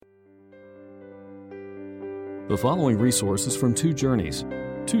The following resources from Two Journeys.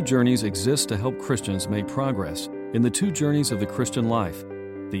 Two Journeys exists to help Christians make progress in the two journeys of the Christian life,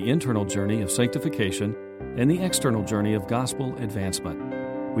 the internal journey of sanctification and the external journey of gospel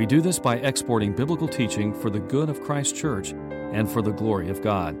advancement. We do this by exporting biblical teaching for the good of Christ's church and for the glory of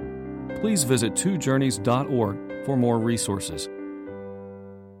God. Please visit twojourneys.org for more resources.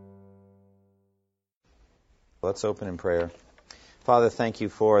 Let's open in prayer. Father, thank you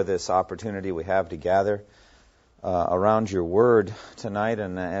for this opportunity we have to gather around your word tonight,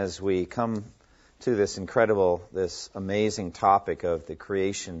 and as we come to this amazing topic of the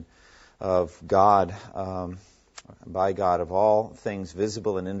creation of God, by God, of all things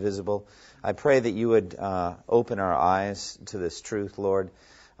visible and invisible, I pray that you would open our eyes to this truth, Lord.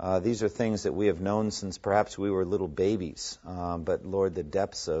 These are things that we have known since perhaps we were little babies, but Lord, the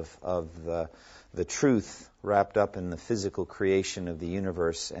depths of the truth wrapped up in the physical creation of the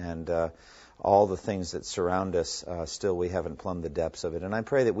universe and all the things that surround us, still we haven't plumbed the depths of it. And I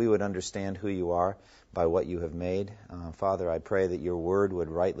pray that we would understand who you are by what you have made. Father, I pray that your word would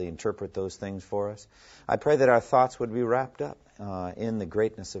rightly interpret those things for us. I pray that our thoughts would be wrapped up in the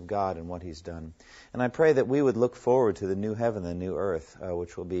greatness of God and what he's done. And I pray that we would look forward to the new heaven, the new earth,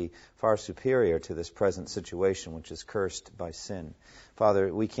 which will be far superior to this present situation, which is cursed by sin.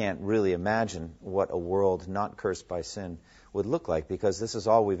 Father, we can't really imagine what a world not cursed by sin would look like, because this is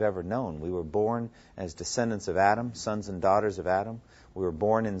all we've ever known. We were born as descendants of Adam, sons and daughters of Adam. We were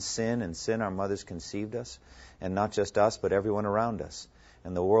born in sin, and sin our mothers conceived us, and not just us, but everyone around us.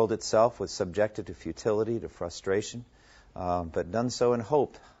 And the world itself was subjected to futility, to frustration, but done so in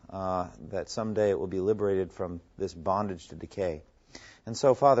hope that someday it will be liberated from this bondage to decay. And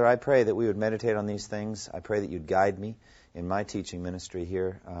so, Father, I pray that we would meditate on these things. I pray that you'd guide me in my teaching ministry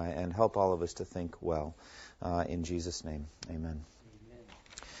here and help all of us to think well. In Jesus' name, amen.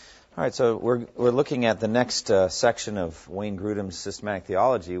 All right, so we're looking at the next section of Wayne Grudem's systematic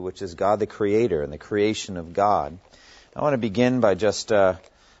theology, which is God the Creator and the creation of God. I want to begin by just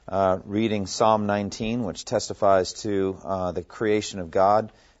reading Psalm 19, which testifies to the creation of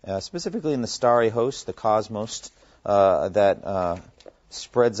God, specifically in the starry host, the cosmos, that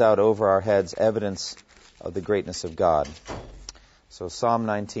spreads out over our heads evidence of the greatness of God. So Psalm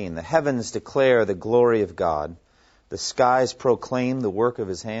 19, the heavens declare the glory of God. The skies proclaim the work of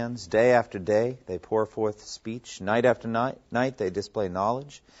his hands. Day after day they pour forth speech. Night after night they display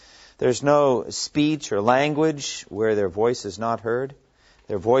knowledge. There's no speech or language where their voice is not heard.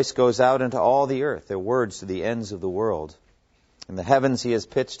 Their voice goes out into all the earth, their words to the ends of the world. In the heavens he has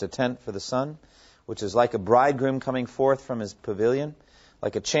pitched a tent for the sun, which is like a bridegroom coming forth from his pavilion,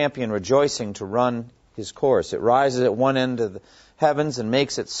 like a champion rejoicing to run his course. It rises at one end of the heavens and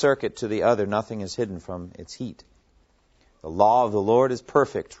makes its circuit to the other. Nothing is hidden from its heat. The law of the Lord is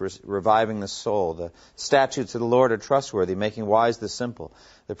perfect, reviving the soul. The statutes of the Lord are trustworthy, making wise the simple.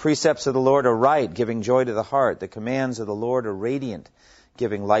 The precepts of the Lord are right, giving joy to the heart. The commands of the Lord are radiant,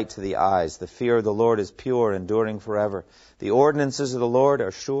 giving light to the eyes. The fear of the Lord is pure, enduring forever. The ordinances of the Lord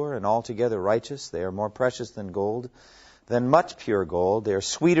are sure and altogether righteous. They are more precious than gold, than much pure gold. They are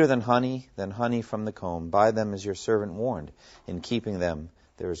sweeter than honey from the comb. By them is your servant warned. In keeping them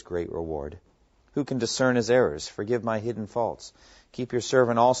there is great reward. Who can discern his errors? Forgive my hidden faults. Keep your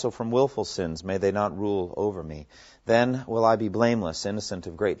servant also from willful sins. May they not rule over me. Then will I be blameless, innocent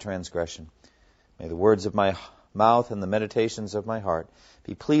of great transgression. May the words of my mouth and the meditations of my heart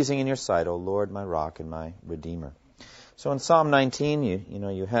be pleasing in your sight, O Lord, my rock and my redeemer. So in Psalm 19,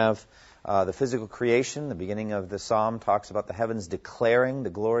 you have the physical creation. The beginning of the psalm talks about the heavens declaring the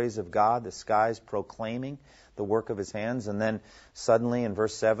glories of God, the skies proclaiming the work of his hands. And then suddenly in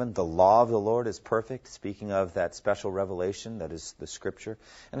verse 7, the law of the Lord is perfect, speaking of that special revelation that is the Scripture.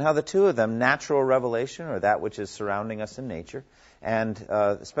 And how the two of them, natural revelation, or that which is surrounding us in nature, and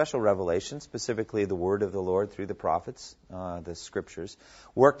special revelation, specifically the word of the Lord through the prophets, the Scriptures,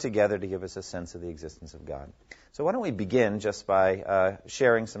 work together to give us a sense of the existence of God. So why don't we begin just by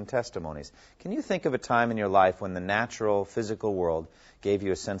sharing some testimonies. Can you think of a time in your life when the natural, physical world gave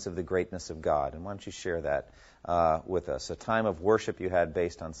you a sense of the greatness of God? And why don't you share that with us? A time of worship you had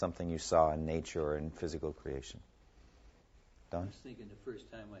based on something you saw in nature or in physical creation. Don? I was thinking the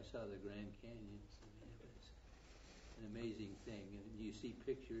first time I saw the Grand Canyon. It was an amazing thing. And you see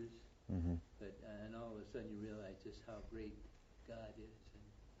pictures, but and all of a sudden you realize just how great God is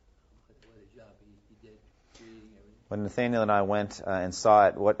and what a job he did. When Nathaniel and I went and saw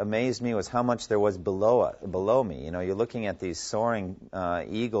it, what amazed me was how much there was below me. You're looking at these soaring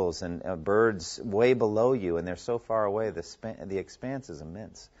eagles and birds way below you, and they're so far away. The expanse is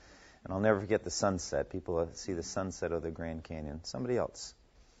immense. And I'll never forget the sunset. People see the sunset of the Grand Canyon. Somebody else.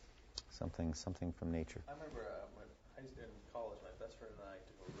 something from nature. I remember when I was in college, my best friend and I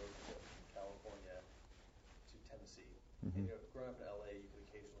took a road trip from California to Tennessee. And, growing up in LA, you could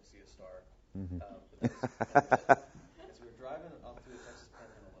occasionally see a star. As we were driving up through the Texas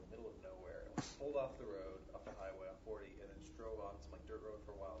Panhandle in the middle of nowhere, and we pulled off the road, off the highway on 40, and then just drove on some dirt road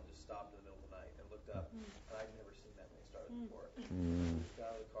for a while and just stopped in the middle of the night and looked up. And I'd never seen that many stars before. We just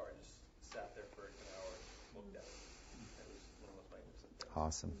got out of the car and just sat there for an hour and looked at it. It was one of the most magnificent things.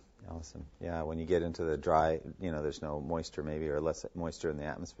 Awesome. Yeah, when you get into the dry, there's no moisture maybe, or less moisture in the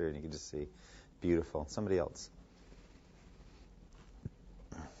atmosphere, and you can just see beautiful. Somebody else.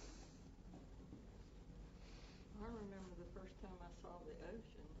 I remember the first time I saw the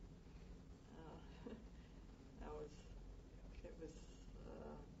ocean. I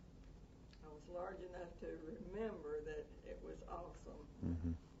was large enough to remember that it was awesome.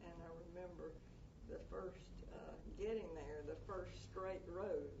 And I remember the first getting there, the first straight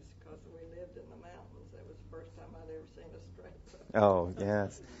roads, because we lived in the mountains. That was the first time I'd ever seen a straight road. Oh,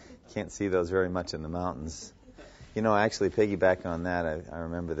 yes. Can't see those very much in the mountains. Actually, piggyback on that, I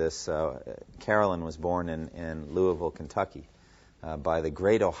remember this. Carolyn was born in Louisville, Kentucky, by the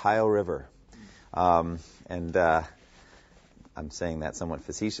Great Ohio River. And I'm saying that somewhat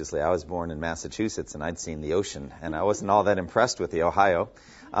facetiously. I was born in Massachusetts, and I'd seen the ocean, and I wasn't all that impressed with the Ohio.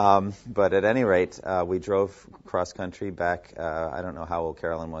 But at any rate, we drove cross-country back. I don't know how old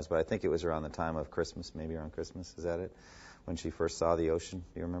Carolyn was, but I think it was around the time of Christmas, maybe around Christmas. Is that it? When she first saw the ocean.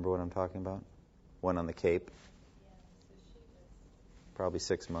 Do you remember what I'm talking about? One on the Cape. Probably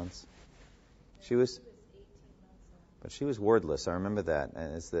 6 months. She was 18 months. But she was wordless. I remember that.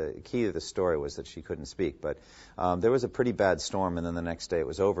 And it's the key to the story was that she couldn't speak. But there was a pretty bad storm, and then the next day it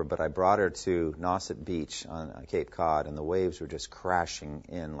was over. But I brought her to Nauset Beach on Cape Cod, and the waves were just crashing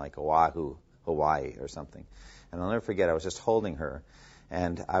in like Oahu, Hawaii or something. And I'll never forget, I was just holding her,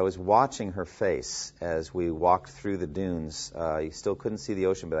 and I was watching her face as we walked through the dunes. You still couldn't see the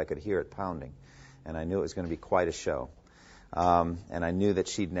ocean, but I could hear it pounding. And I knew it was going to be quite a show. And I knew that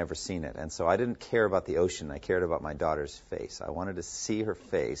she'd never seen it. And so I didn't care about the ocean. I cared about my daughter's face. I wanted to see her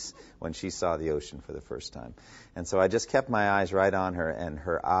face when she saw the ocean for the first time. And so I just kept my eyes right on her, and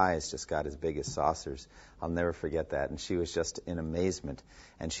her eyes just got as big as saucers. I'll never forget that. And she was just in amazement,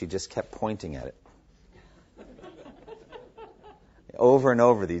 and she just kept pointing at it. Over and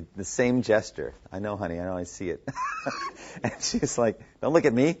over, the same gesture. I know, honey, I know, I see it. And she's like, don't look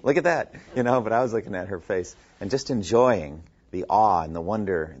at me, look at that. But I was looking at her face and just enjoying the awe and the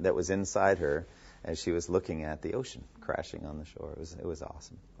wonder that was inside her as she was looking at the ocean crashing on the shore. It was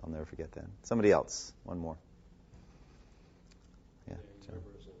awesome. I'll never forget that. Somebody else, one more. Yeah, John. I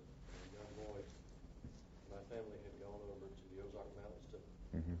remember as a young boy, my family had gone over to the Ozark Mountains to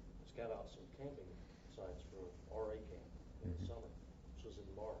scout out some camping sites for RA camp in the summer. This was in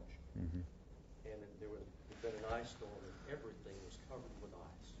March. And there'd been an ice storm, and everything was covered with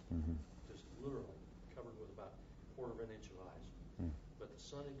ice. Just literally covered with about a quarter of an inch of ice. But the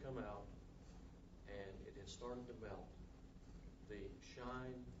sun had come out, and it had started to melt. The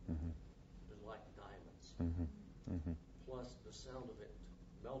shine was like diamonds. Plus the sound of it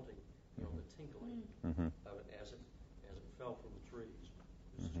melting, the tinkling of it as it fell from the trees.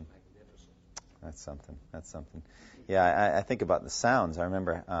 It was just magnificent. That's something. Yeah, I think about the sounds. I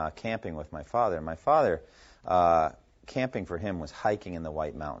remember camping with my father. My father, camping for him was hiking in the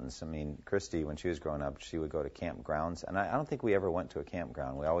White Mountains. I mean, Christy, when she was growing up, she would go to campgrounds. And I don't think we ever went to a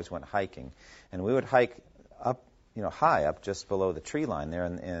campground. We always went hiking. And we would hike up, high up just below the tree line there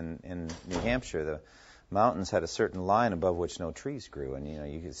in New Hampshire. The mountains had a certain line above which no trees grew. And,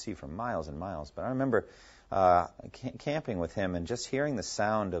 you could see for miles and miles. But I remember camping with him and just hearing the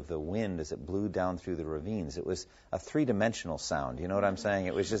sound of the wind as it blew down through the ravines. It was a three-dimensional sound. You know what I'm saying?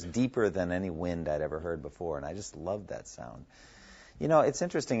 It was just deeper than any wind I'd ever heard before, and I just loved that sound. It's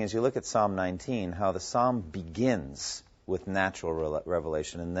interesting as you look at Psalm 19 how the psalm begins with natural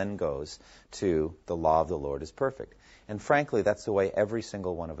revelation and then goes to the law of the Lord is perfect. And frankly, that's the way every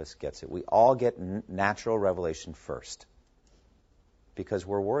single one of us gets it. We all get natural revelation first, because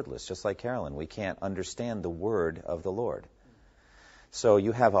we're wordless, just like Carolyn. We can't understand the word of the Lord. So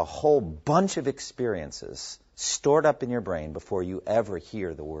you have a whole bunch of experiences stored up in your brain before you ever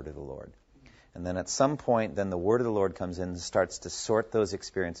hear the word of the Lord. And then at some point, then the word of the Lord comes in and starts to sort those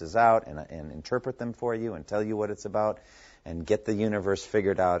experiences out and interpret them for you and tell you what it's about and get the universe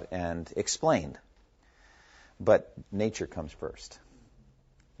figured out and explained. But nature comes first.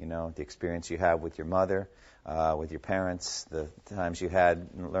 You know, the experience you have with your mother, with your parents, the times you had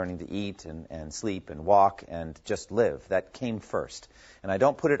learning to eat and sleep and walk and just live. That came first. And I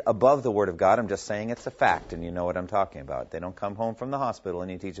don't put it above the Word of God. I'm just saying it's a fact, and you know what I'm talking about. They don't come home from the hospital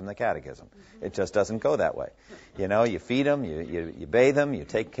and you teach them the catechism. It just doesn't go that way. You know, you feed them, you bathe them, you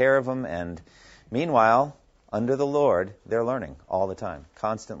take care of them, and meanwhile, under the Lord, they're learning all the time,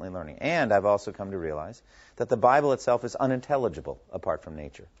 constantly learning. And I've also come to realize that the Bible itself is unintelligible apart from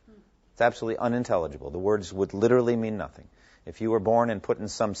nature. It's absolutely unintelligible. The words would literally mean nothing. If you were born and put in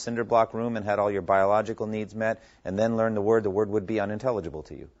some cinder block room and had all your biological needs met and then learned the word would be unintelligible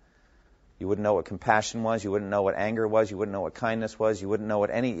to you. You wouldn't know what compassion was. You wouldn't know what anger was. You wouldn't know what kindness was. You wouldn't know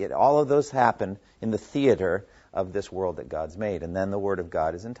what all of those happen in the theater of this world that God's made. And then the Word of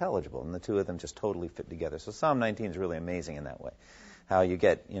God is intelligible. And the two of them just totally fit together. So Psalm 19 is really amazing in that way. How you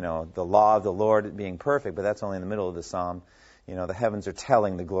get, the law of the Lord being perfect, but that's only in the middle of the psalm. The heavens are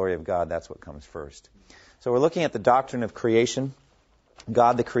telling the glory of God. That's what comes first. So we're looking at the doctrine of creation,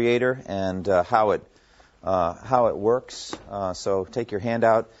 God the Creator, and how it works. So take your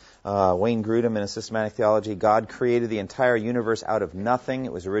handout. Wayne Grudem in his Systematic Theology. God created the entire universe out of nothing.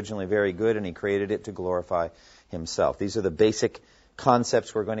 It was originally very good, and He created it to glorify Himself. These are the basic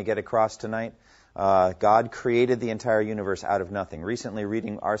concepts we're going to get across tonight. God created the entire universe out of nothing. Recently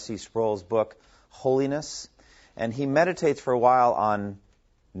reading R.C. Sproul's book, Holiness, and he meditates for a while on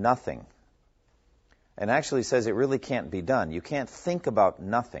nothing. And actually says it really can't be done. You can't think about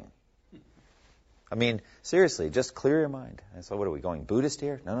nothing. I mean, seriously, just clear your mind. And so what are we going, Buddhist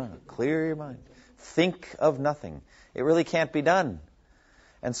here? No. Clear your mind. Think of nothing. It really can't be done.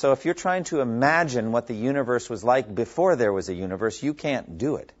 And so if you're trying to imagine what the universe was like before there was a universe, you can't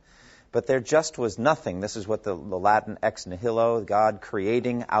do it. But there just was nothing. This is what the Latin ex nihilo, God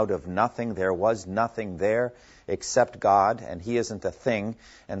creating out of nothing. There was nothing there except God, and He isn't a thing.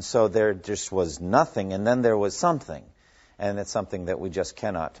 And so there just was nothing, and then there was something. And it's something that we just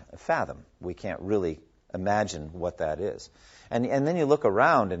cannot fathom. We can't really imagine what that is. And then you look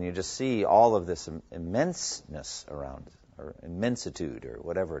around and you just see all of this immenseness around, or immensitude, or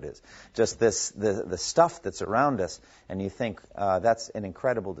whatever it is. Just the stuff that's around us, and you think that's an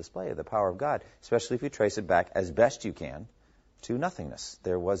incredible display of the power of God, especially if you trace it back as best you can to nothingness.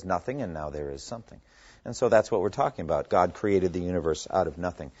 There was nothing, and now there is something. And so that's what we're talking about. God created the universe out of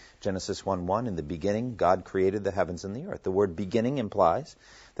nothing. Genesis 1:1, in the beginning, God created the heavens and the earth. The word beginning implies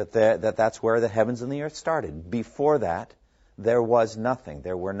that that's where the heavens and the earth started. Before that, there was nothing.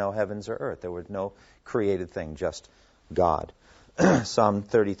 There were no heavens or earth. There was no created thing, just God. Psalm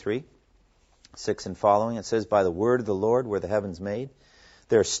 33, 6 and following, it says, by the word of the Lord were the heavens made,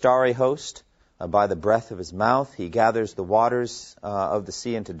 their starry host. By the breath of His mouth, He gathers the waters of the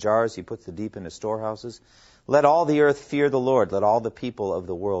sea into jars. He puts the deep into storehouses. Let all the earth fear the Lord. Let all the people of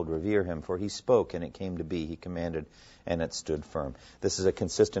the world revere Him. For He spoke, and it came to be. He commanded, and it stood firm. This is a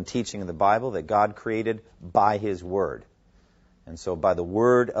consistent teaching in the Bible that God created by His word. And so by the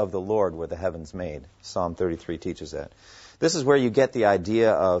word of the Lord were the heavens made. Psalm 33 teaches that. This is where you get the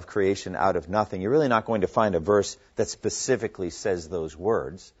idea of creation out of nothing. You're really not going to find a verse that specifically says those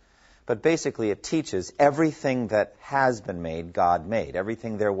words. But basically it teaches everything that has been made, God made.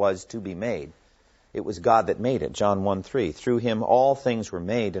 Everything there was to be made, it was God that made it. John 1:3, through Him all things were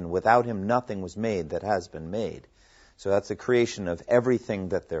made, and without Him nothing was made that has been made. So that's the creation of everything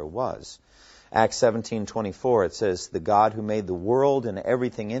that there was. Acts 17:24, it says, the God who made the world and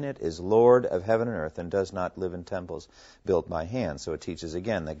everything in it is Lord of heaven and earth and does not live in temples built by hands. So it teaches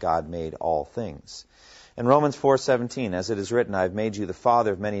again that God made all things. In Romans 4:17, as it is written, I have made you the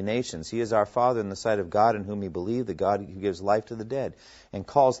father of many nations. He is our Father in the sight of God, in whom we believe, the God who gives life to the dead, and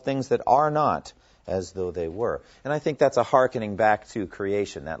calls things that are not as though they were. And I think that's a hearkening back to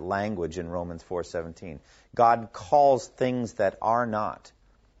creation, that language in Romans 4:17. God calls things that are not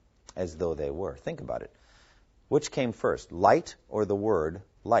as though they were. Think about it. Which came first, light or the word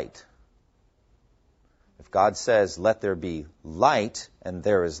light? If God says, let there be light, and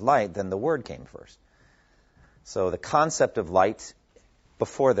there is light, then the word came first. So the concept of light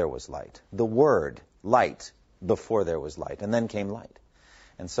before there was light. The word light before there was light. And then came light.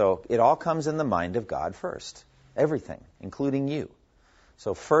 And so it all comes in the mind of God first. Everything, including you.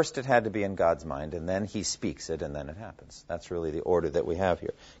 So first it had to be in God's mind, and then He speaks it, and then it happens. That's really the order that we have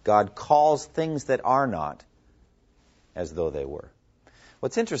here. God calls things that are not as though they were.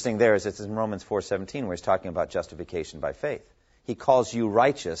 What's interesting there is it's in Romans 4:17 where He's talking about justification by faith. He calls you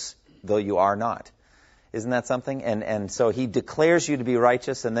righteous, though you are not. Isn't that something? And so He declares you to be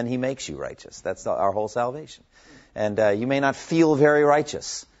righteous, and then He makes you righteous. That's our whole salvation. And you may not feel very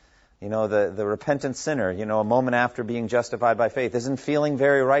righteous, The repentant sinner, a moment after being justified by faith, isn't feeling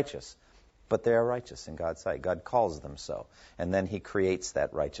very righteous. But they are righteous in God's sight. God calls them so. And then He creates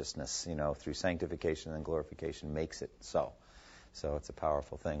that righteousness, through sanctification and glorification, makes it so. So it's a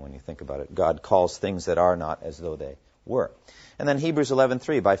powerful thing when you think about it. God calls things that are not as though they were. And then Hebrews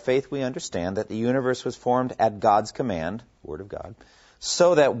 11:3, by faith we understand that the universe was formed at God's command, Word of God,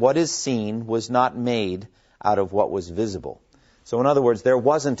 so that what is seen was not made out of what was visible. So in other words, there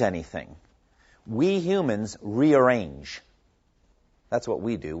wasn't anything. We humans rearrange. That's what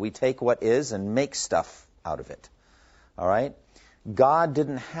we do. We take what is and make stuff out of it. All right? God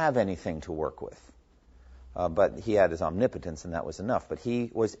didn't have anything to work with. But He had His omnipotence, and that was enough. But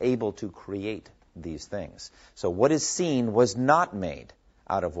He was able to create these things. So what is seen was not made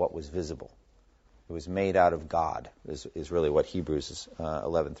out of what was visible. It was made out of God, is really what Hebrews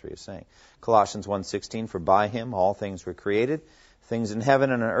 11:3 is saying. Colossians 1:16, for by Him all things were created, things in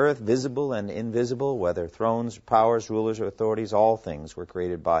heaven and on earth, visible and invisible, whether thrones, powers, rulers, or authorities, all things were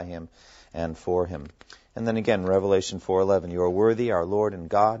created by Him and for Him. And then again, Revelation 4:11, you are worthy, our Lord and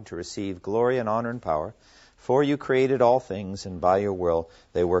God, to receive glory and honor and power, for you created all things, and by your will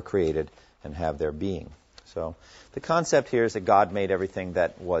they were created and have their being. So the concept here is that God made everything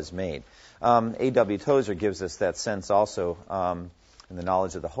that was made. A.W. Tozer gives us that sense also in the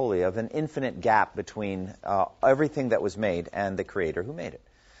knowledge of the holy, of an infinite gap between everything that was made and the Creator who made it.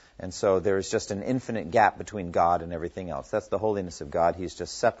 And so there's just an infinite gap between God and everything else. That's the holiness of God. He's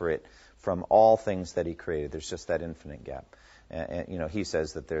just separate from all things that He created. There's just that infinite gap. And he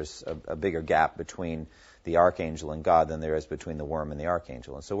says that there's a bigger gap between the archangel and God than there is between the worm and the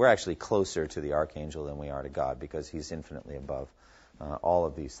archangel. And so we're actually closer to the archangel than we are to God, because He's infinitely above all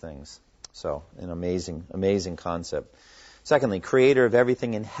of these things. So an amazing, amazing concept. Secondly, creator of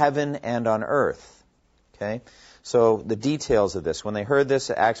everything in heaven and on earth. Okay? So the details of this. When they heard this,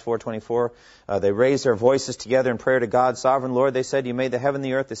 Acts 4:24, they raised their voices together in prayer to God. Sovereign Lord, they said, you made the heaven,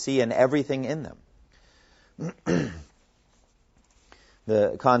 the earth, the sea, and everything in them.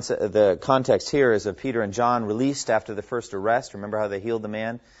 The context here is of Peter and John released after the first arrest. Remember how they healed the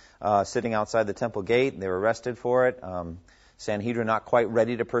man sitting outside the temple gate? They were arrested for it. Sanhedrin not quite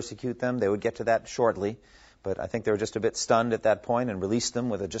ready to persecute them. They would get to that shortly. But I think they were just a bit stunned at that point and released them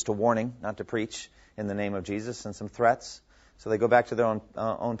with just a warning not to preach in the name of Jesus and some threats. So they go back to their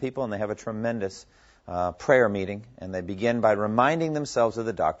own people, and they have a tremendous prayer meeting. And they begin by reminding themselves of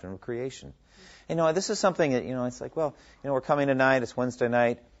the doctrine of creation. This is something that, it's like, we're coming tonight, it's Wednesday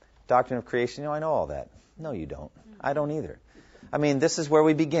night, doctrine of creation, I know all that. No, you don't. I don't either. This is where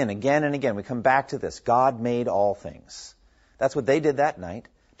we begin again and again. We come back to this. God made all things. That's what they did that night,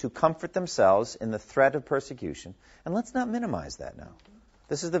 to comfort themselves in the threat of persecution. And let's not minimize that now.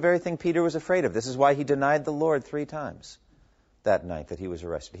 This is the very thing Peter was afraid of. This is why he denied the Lord 3 times that night that he was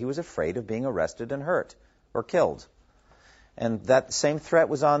arrested. He was afraid of being arrested and hurt or killed. And that same threat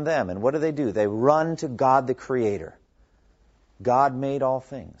was on them. And what do? They run to God the Creator. God made all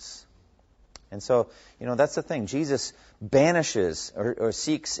things. And so, that's the thing. Jesus banishes or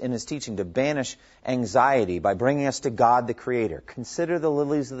seeks in His teaching to banish anxiety by bringing us to God the Creator. Consider the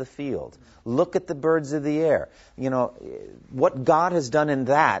lilies of the field. Look at the birds of the air. What God has done in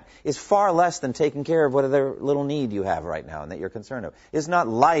that is far less than taking care of whatever little need you have right now and that you're concerned of. Is not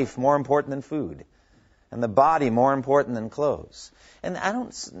life more important than food? And the body more important than clothes? And I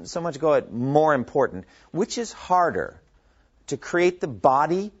don't so much go at more important. Which is harder, to create the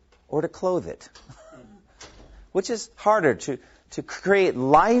body or to clothe it? Which is harder, to create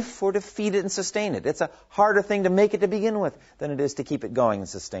life or to feed it and sustain it? It's a harder thing to make it to begin with than it is to keep it going and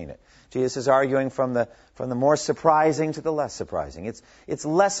sustain it. Jesus is arguing from the more surprising to the less surprising. It's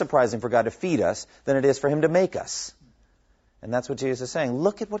less surprising for God to feed us than it is for Him to make us. And that's what Jesus is saying.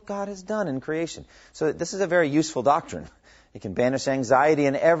 Look at what God has done in creation. So this is a very useful doctrine. It can banish anxiety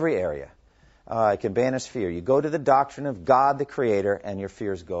in every area. It can banish fear. You go to the doctrine of God the Creator, and your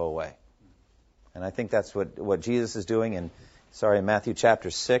fears go away. And I think that's what Jesus is doing in Matthew chapter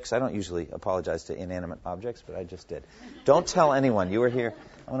 6. I don't usually apologize to inanimate objects, but I just did. Don't tell anyone. You were here.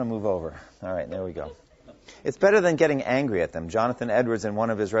 I want to move over. All right, there we go. It's better than getting angry at them. Jonathan Edwards, in one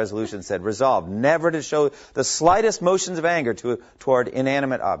of his resolutions, said, resolve never to show the slightest motions of anger toward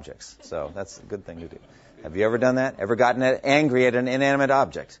inanimate objects. So that's a good thing to do. Have you ever done that? Ever gotten angry at an inanimate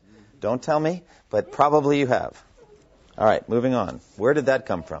object? Don't tell me, but probably you have. All right, moving on. Where did that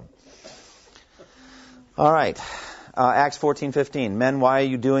come from? All right. Acts 14:15. Men, why are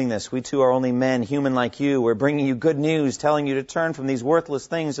you doing this? We too are only men, human like you. We're bringing you good news, telling you to turn from these worthless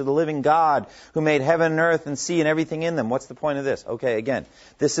things to the living God who made heaven and earth and sea and everything in them. What's the point of this? Okay, again,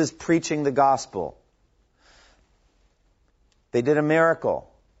 this is preaching the gospel. They did a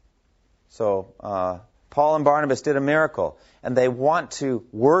miracle. So Paul and Barnabas did a miracle, and they want to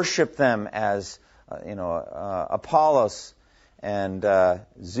worship them as, Apollos and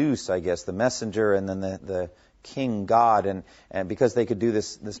Zeus, I guess, the messenger, and then the king God, and because they could do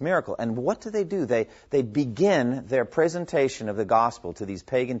this miracle. And what do? They begin their presentation of the gospel to these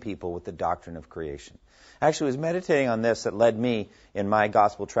pagan people with the doctrine of creation. Actually, I was meditating on this that led me in my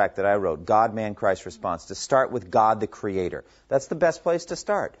gospel tract that I wrote, God, Man, Christ Response, to start with God the Creator. That's the best place to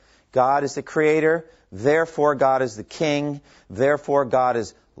start. God is the Creator, therefore God is the King, therefore God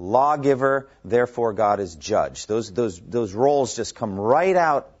is lawgiver, therefore God is judge. Those roles just come right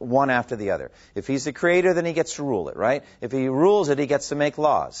out one after the other. If He's the Creator, then He gets to rule it, right? If He rules it, He gets to make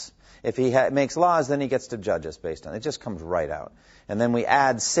laws. If He makes laws, then He gets to judge us based on it. It just comes right out. And then we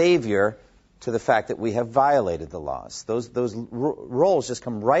add Savior to the fact that we have violated the laws. Those roles just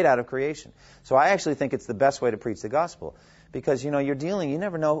come right out of creation. So I actually think it's the best way to preach the gospel. Because, you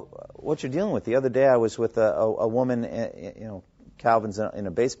never know what you're dealing with. The other day I was with a woman, Calvin's in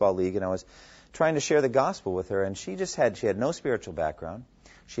a baseball league, and I was trying to share the gospel with her, and she had no spiritual background.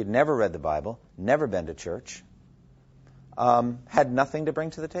 She had never read the Bible, never been to church, had nothing to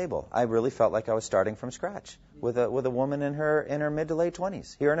bring to the table. I really felt like I was starting from scratch with a woman in her mid to late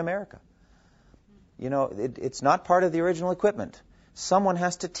 20s here in America. It's not part of the original equipment. Someone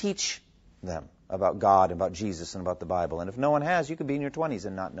has to teach them about God, about Jesus, and about the Bible. And if no one has, you could be in your 20s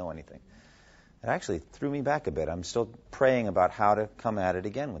and not know anything. It actually threw me back a bit. I'm still praying about how to come at it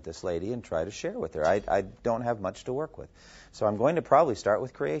again with this lady and try to share with her. I don't have much to work with. So I'm going to probably start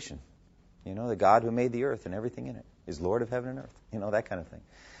with creation. The God who made the earth and everything in it is Lord of heaven and earth. That kind of thing.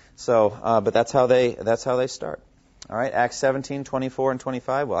 So, but that's how they start. All right, Acts 17, 24 and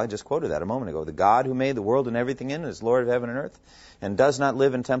 25. Well, I just quoted that a moment ago. The God who made the world and everything in it is Lord of heaven and earth, and does not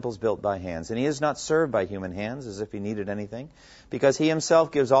live in temples built by hands. And He is not served by human hands as if He needed anything, because He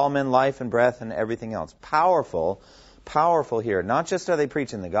Himself gives all men life and breath and everything else. Powerful here. Not just are they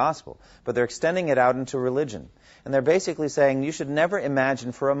preaching the gospel, but they're extending it out into religion. And they're basically saying you should never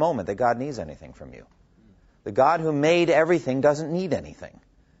imagine for a moment that God needs anything from you. The God who made everything doesn't need anything.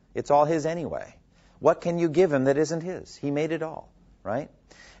 It's all His anyway. What can you give Him that isn't His? He made it all, right?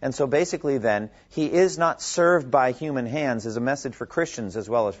 And so basically then, He is not served by human hands is a message for Christians as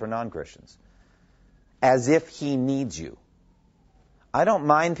well as for non-Christians. As if He needs you. I don't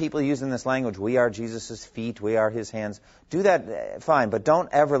mind people using this language, we are Jesus' feet, we are His hands. Do that, fine, but don't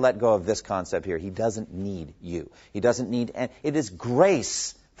ever let go of this concept here. He doesn't need you. He doesn't need, and it is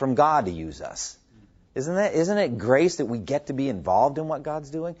grace from God to use us. Isn't it grace that we get to be involved in what God's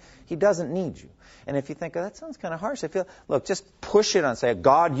doing? He doesn't need you. And if you think, that sounds kind of harsh, look, just push it on, say,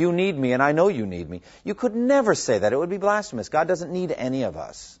 God, you need me, and I know you need me. You could never say that. It would be blasphemous. God doesn't need any of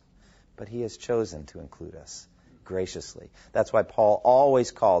us. But He has chosen to include us graciously. That's why Paul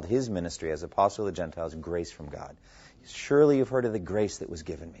always called his ministry as apostle of the Gentiles grace from God. Surely you've heard of the grace that was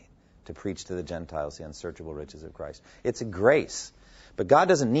given me to preach to the Gentiles the unsearchable riches of Christ. It's a grace. But God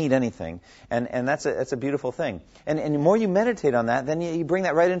doesn't need anything, and that's a beautiful thing. And the more you meditate on that, then you bring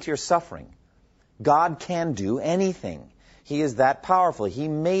that right into your suffering. God can do anything. He is that powerful. He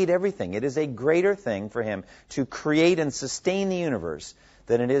made everything. It is a greater thing for Him to create and sustain the universe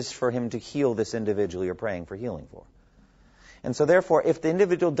than it is for Him to heal this individual you're praying for healing for. And so therefore, if the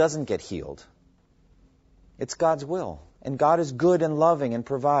individual doesn't get healed, it's God's will. And God is good and loving and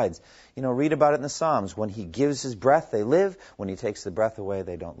provides. Read about it in the Psalms. When He gives His breath, they live. When He takes the breath away,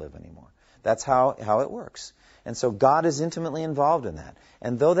 they don't live anymore. That's how it works. And so God is intimately involved in that.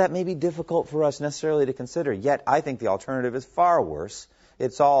 And though that may be difficult for us necessarily to consider, yet I think the alternative is far worse.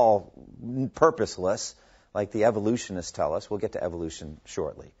 It's all purposeless, like the evolutionists tell us. We'll get to evolution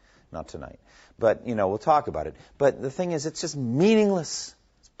shortly, not tonight. But, we'll talk about it. But the thing is, it's just meaningless.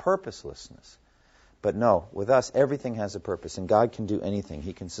 It's purposelessness. But no, with us, everything has a purpose, and God can do anything.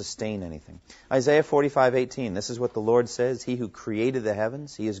 He can sustain anything. Isaiah 45:18, this is what the Lord says, He who created the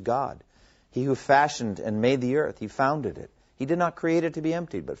heavens, He is God. He who fashioned and made the earth, He founded it. He did not create it to be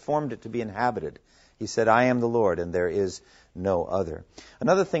emptied, but formed it to be inhabited. He said, I am the Lord, and there is no other.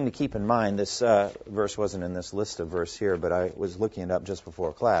 Another thing to keep in mind, this verse wasn't in this list of verse here, but I was looking it up just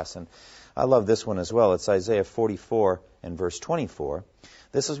before class, and I love this one as well. It's Isaiah 44 and verse 24.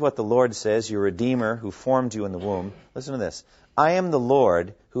 This is what the Lord says, your Redeemer who formed you in the womb. Listen to this. I am the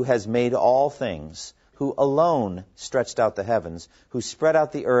Lord who has made all things, who alone stretched out the heavens, who spread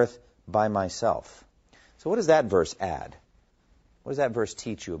out the earth by myself. So what does that verse add? What does that verse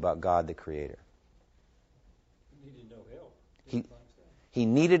teach you about God the Creator? He needed no help. He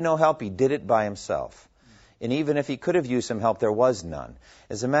needed no help. He did it by Himself. And even if He could have used some help, there was none.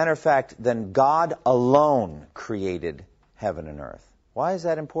 As a matter of fact, then God alone created heaven and earth. Why is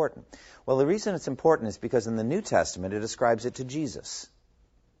that important? Well, the reason it's important is because in the New Testament it ascribes it to Jesus.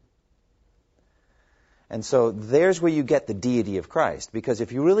 And so there's where you get the deity of Christ. Because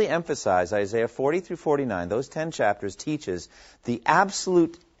if you really emphasize Isaiah 40 through 49, those 10 chapters teaches the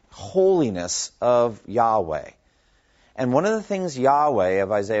absolute holiness of Yahweh. And one of the things Yahweh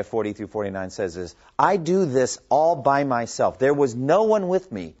of Isaiah 40 through 49 says is, I do this all by myself. There was no one with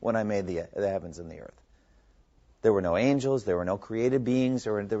me when I made the heavens and the earth. There were no angels, there were no created beings,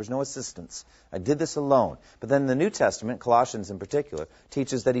 there was no assistance. I did this alone. But then the New Testament, Colossians in particular,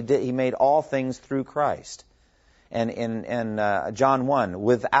 teaches that he made all things through Christ. And in John 1,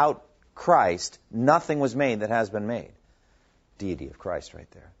 without Christ, nothing was made that has been made. Deity of Christ right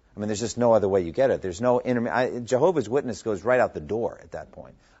there. I mean, there's just no other way you get it. There's no Jehovah's Witness goes right out the door at that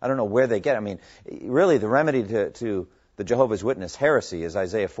point. I don't know where they get it. I mean, really, the remedy to the Jehovah's Witness heresy is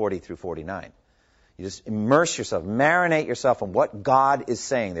Isaiah 40 through 49. You just immerse yourself, marinate yourself in what God is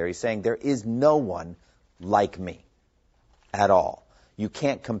saying there. He's saying, there is no one like me at all. You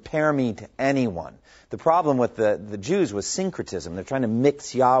can't compare me to anyone. The problem with the Jews was syncretism. They're trying to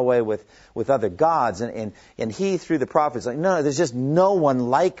mix Yahweh with other gods. And he, through the prophets, like, no, there's just no one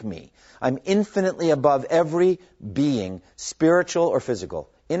like me. I'm infinitely above every being, spiritual or physical,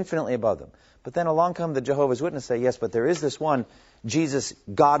 infinitely above them. But then along come the Jehovah's Witnesses say, yes, but there is this one, Jesus,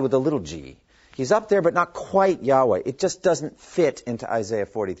 God with a little g. He's up there, but not quite Yahweh. It just doesn't fit into Isaiah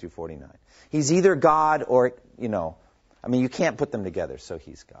 40 through 49. He's either God or, you can't put them together, so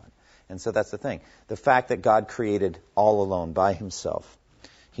he's God. And so that's the thing. The fact that God created all alone by himself.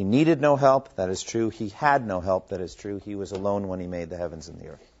 He needed no help, that is true. He had no help, that is true. He was alone when he made the heavens and the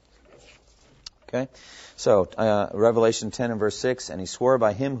earth. Okay? So, Revelation 10 and verse 6, and he swore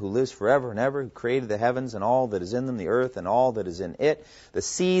by him who lives forever and ever, who created the heavens and all that is in them, the earth and all that is in it, the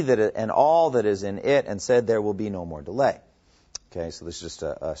sea and all that is in it, and said there will be no more delay. Okay, so this is just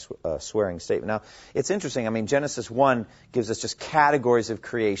a swearing statement. Now, it's interesting. I mean, Genesis 1 gives us just categories of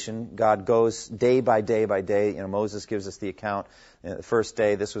creation. God goes day by day by day. Moses gives us the account. The first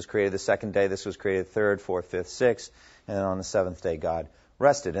day, this was created. The second day, this was created. Third, fourth, fifth, sixth. And then on the seventh day, God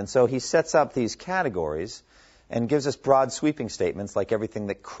rested. And so he sets up these categories and gives us broad sweeping statements like everything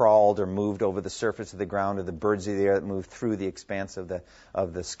that crawled or moved over the surface of the ground, or the birds of the air that moved through the expanse of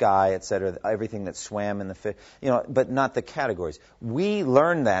the sky, etc. Everything that swam in the fish, but not the categories. We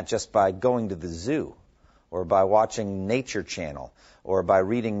learn that just by going to the zoo, or by watching Nature Channel, or by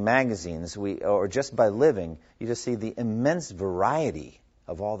reading magazines, or just by living. You just see the immense variety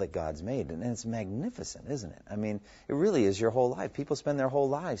of all that God's made, and it's magnificent, isn't it? I mean, it really is your whole life. People spend their whole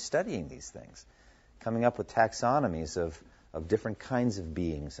lives studying these things, coming up with taxonomies of different kinds of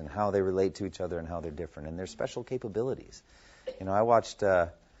beings and how they relate to each other and how they're different and their special capabilities. I watched, we're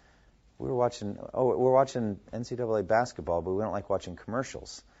watching NCAA basketball, but we don't like watching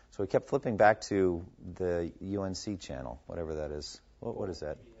commercials. So we kept flipping back to the UNC channel, whatever that is. What is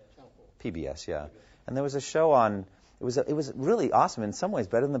that? PBS, yeah. And there was a show on. It was really awesome, in some ways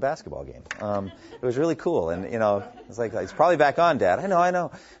better than the basketball game. It was really cool, and it's like, it's probably back on, Dad. I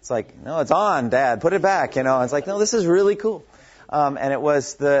know. It's like, no, it's on, Dad. Put it back. It's like, no, this is really cool. And it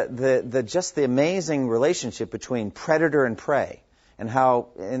was just the amazing relationship between predator and prey, and how,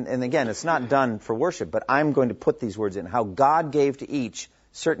 and again, it's not done for worship, but I'm going to put these words in, how God gave to each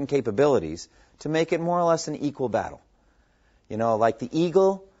certain capabilities to make it more or less an equal battle. Like the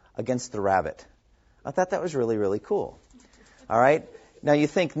eagle against the rabbit. I thought that was really, really cool. All right? Now you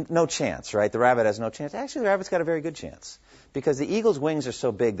think, no chance, right? The rabbit has no chance. Actually, the rabbit's got a very good chance. Because the eagle's wings are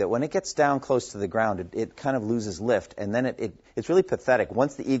so big that when it gets down close to the ground, it kind of loses lift. And then it's really pathetic.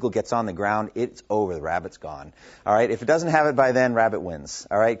 Once the eagle gets on the ground, it's over. The rabbit's gone. All right? If it doesn't have it by then, rabbit wins.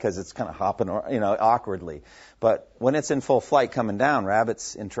 All right? Because it's kind of hopping, awkwardly. But when it's in full flight coming down,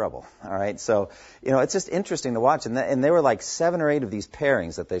 rabbit's in trouble. All right? So, it's just interesting to watch. And there were like 7 or 8 of these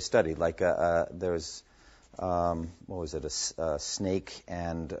pairings that they studied. Like there was, a snake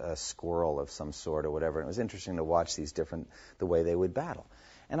and a squirrel of some sort or whatever. And it was interesting to watch the way they would battle.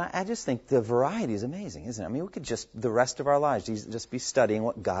 And I just think the variety is amazing, isn't it? I mean, we could just, the rest of our lives, just be studying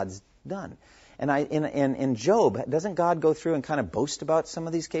what God's done. And in Job, doesn't God go through and kind of boast about some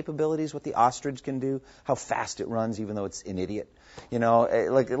of these capabilities, what the ostrich can do, how fast it runs, even though it's an idiot?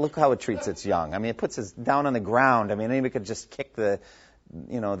 Look how it treats its young. I mean, it puts it down on the ground. I mean, anybody could just kick the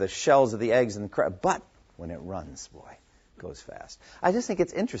shells of the eggs and but when it runs, boy, it goes fast. I just think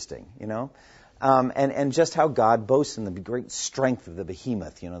it's interesting, and just how God boasts in the great strength of the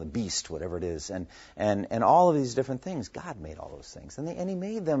behemoth, the beast, whatever it is, and all of these different things. God made all those things, and He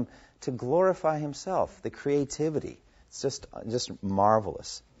made them to glorify Himself. The creativity, it's just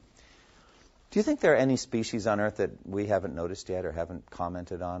marvelous. Do you think there are any species on Earth that we haven't noticed yet or haven't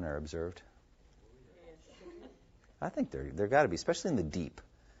commented on or observed? I think there got to be, especially in the deep.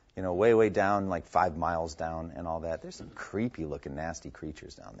 You know, way down, like 5 miles down and all that. There's some creepy-looking, nasty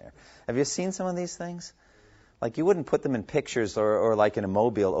creatures down there. Have you seen some of these things? Like, you wouldn't put them in pictures or like in a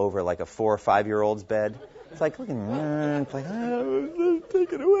mobile over like a 4 or 5-year-old's bed. It's like looking, it's like, oh,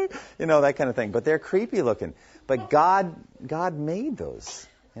 take it away. You know, that kind of thing. But they're creepy looking. But God made those,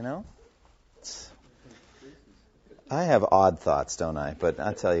 you know? I have odd thoughts, don't I? But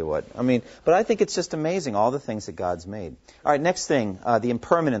I'll tell you what. But I think it's just amazing, all the things that God's made. All right, next thing, the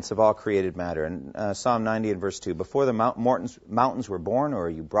impermanence of all created matter. In Psalm 90 and verse 2, before the mountains were born, or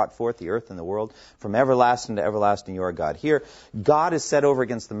you brought forth the earth and the world, from everlasting to everlasting you are God. Here, God is set over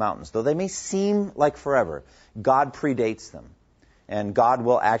against the mountains. Though they may seem like forever, God predates them. And God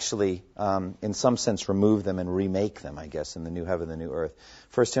will actually, in some sense, remove them and remake them, I guess, in the new heaven and the new earth.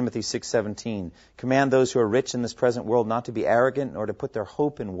 1 Timothy 6:17, command those who are rich in this present world not to be arrogant, nor to put their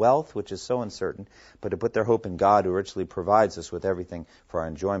hope in wealth, which is so uncertain, but to put their hope in God, who richly provides us with everything for our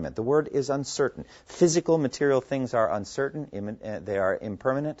enjoyment. The word is uncertain. Physical, material things are uncertain. They are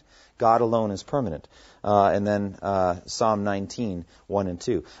impermanent. God alone is permanent. And then Psalm 19, 1 and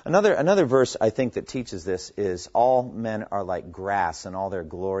 2. Another verse I think that teaches this is, all men are like grass, and all their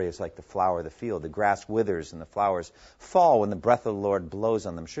glory is like the flower of the field. The grass withers and the flowers fall when the breath of the Lord blows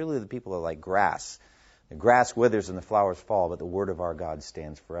on them. Surely the people are like grass. The grass withers and the flowers fall, but the word of our God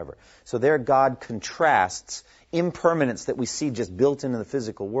stands forever. So there God contrasts impermanence that we see just built into the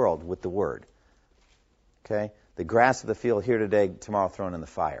physical world with the word. Okay? The grass of the field here today, tomorrow thrown in the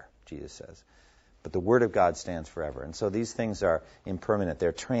fire, Jesus says. But the word of God stands forever. And so these things are impermanent.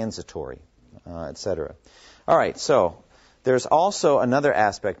 They're transitory, etc. All right, so there's also another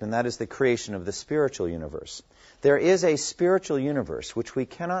aspect, and that is the creation of the spiritual universe. There is a spiritual universe which we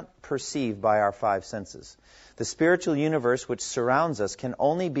cannot perceive by our 5 senses. The spiritual universe which surrounds us can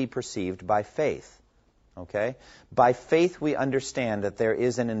only be perceived by faith. Okay? By faith we understand that there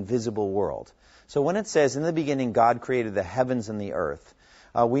is an invisible world. So when it says, in the beginning God created the heavens and the earth,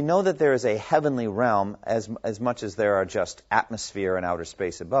 we know that there is a heavenly realm as much as there are just atmosphere and outer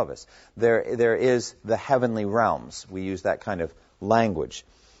space above us. There is the heavenly realms. We use that kind of language.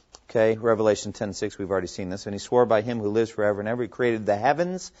 Okay, Revelation 10:6, we've already seen this. And he swore by him who lives forever and ever, he created the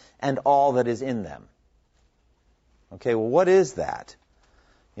heavens and all that is in them. Okay, well, what is that?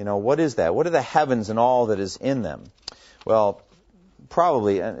 You know, what is that? What are the heavens and all that is in them? Well,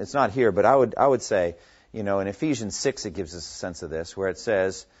 probably, and it's not here, but I would say, you know, in Ephesians 6 it gives us a sense of this, where it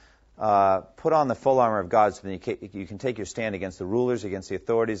says, put on the full armor of God so that you can take your stand against the rulers, against the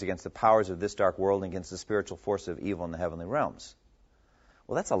authorities, against the powers of this dark world, and against the spiritual forces of evil in the heavenly realms.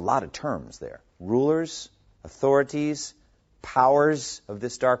 Well, that's a lot of terms there. Rulers, authorities, powers of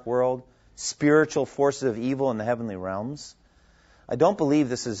this dark world, spiritual forces of evil in the heavenly realms. I don't believe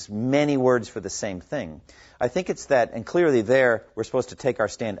this is many words for the same thing. I think it's that, and clearly there, we're supposed to take our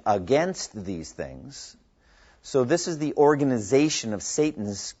stand against these things. So this is the organization of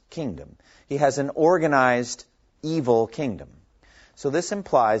Satan's kingdom. He has an organized evil kingdom. So this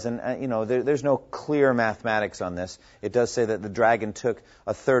implies, and you know, there's no clear mathematics on this. It does say that the dragon took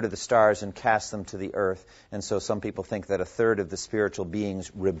a third of the stars and cast them to the earth. And so some people think that a third of the spiritual beings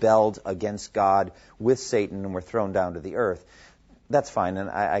rebelled against God with Satan and were thrown down to the earth. That's fine,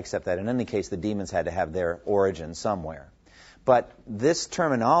 and I accept that. In any case, the demons had to have their origin somewhere. But this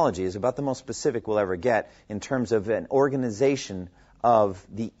terminology is about the most specific we'll ever get in terms of an organization of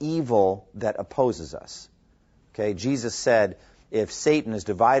the evil that opposes us. Okay, Jesus said, if Satan is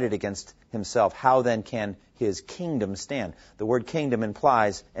divided against himself, how then can his kingdom stand? The word kingdom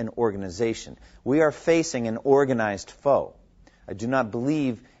implies an organization. We are facing an organized foe. I do not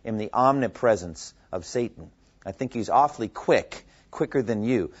believe in the omnipresence of Satan. I think he's awfully quicker than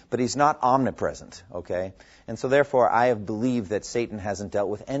you, but he's not omnipresent, okay? And so therefore I have believed that Satan hasn't dealt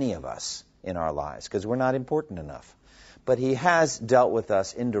with any of us in our lives because we're not important enough. But he has dealt with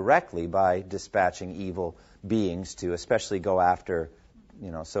us indirectly by dispatching evil beings to especially go after, you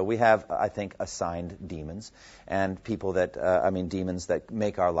know, so we have, I think, assigned demons and people that, demons that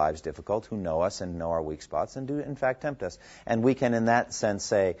make our lives difficult, who know us and know our weak spots and do, in fact, tempt us. And we can, in that sense,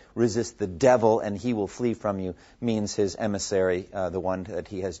 say, resist the devil and he will flee from you, means his emissary, the one that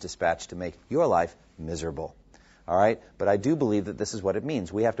he has dispatched to make your life miserable. All right? But I do believe that this is what it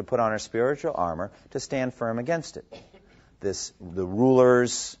means. We have to put on our spiritual armor to stand firm against it. The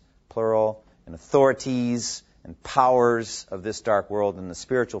rulers, plural, and authorities and powers of this dark world and the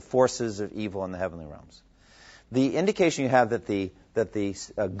spiritual forces of evil in the heavenly realms. the indication you have that the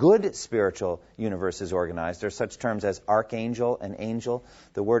good spiritual universe is organized. There are such terms as archangel and angel.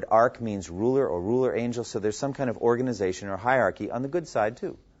 The word arch means ruler or ruler angel, so there's some kind of organization or hierarchy on the good side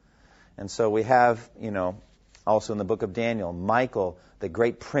too. And so we have, also in the book of Daniel, Michael, the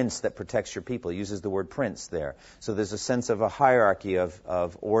great prince that protects your people, uses the word prince there. So there's a sense of a hierarchy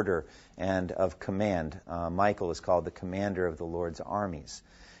of order and of command. Michael is called the commander of the Lord's armies.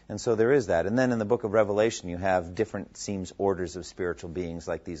 And so there is that. And then in the book of Revelation, you have different, seems, orders of spiritual beings,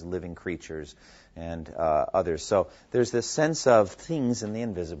 like these living creatures and others. So there's this sense of things in the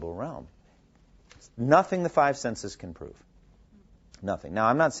invisible realm. Nothing the five senses can prove. Nothing. Now,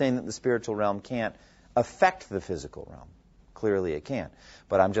 I'm not saying that the spiritual realm can't affect the physical realm. Clearly it can.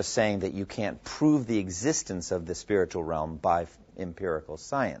 But I'm just saying that you can't prove the existence of the spiritual realm by empirical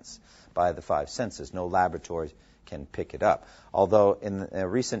science, by the five senses. No laboratory can pick it up. Although in a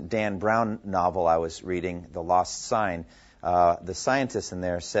recent Dan Brown novel I was reading, The Lost Sign, the scientists in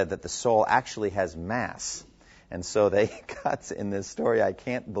there said that the soul actually has mass. And so they got in this story, I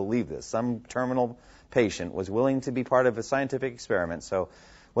can't believe this, some terminal patient was willing to be part of a scientific experiment. So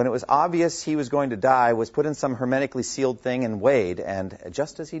when it was obvious he was going to die, was put in some hermetically sealed thing and weighed, and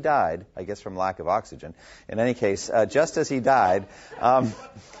just as he died, I guess from lack of oxygen, in any case, just as he died,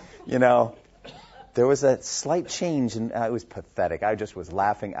 there was a slight change, and it was pathetic. I just was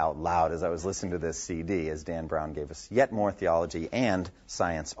laughing out loud as I was listening to this CD, as Dan Brown gave us yet more theology and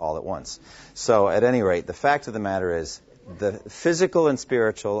science all at once. So at any rate, the fact of the matter is the physical and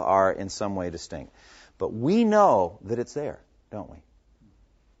spiritual are in some way distinct. But we know that it's there, don't we?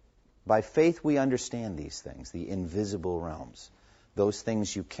 By faith we understand these things, the invisible realms. Those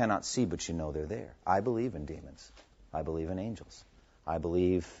things you cannot see, but you know they're there. I believe in demons. I believe in angels. I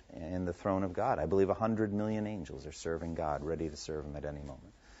believe in the throne of God. I believe 100 million angels are serving God, ready to serve Him at any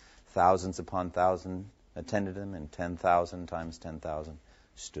moment. Thousands upon thousands attended Him, and 10,000 times 10,000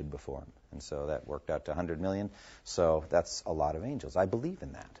 stood before Him. And so that worked out to 100 million. So that's a lot of angels. I believe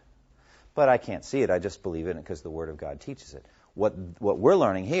in that. But I can't see it. I just believe in it because the Word of God teaches it. What we're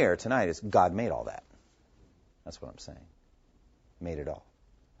learning here tonight is God made all that. That's what I'm saying. Made it all.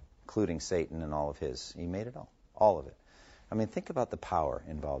 Including Satan and all of his. He made it all. All of it. I mean, think about the power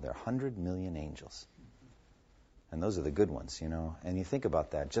involved there. 100 million angels. And those are the good ones, And you think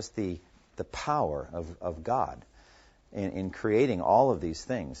about that. Just the power of God in creating all of these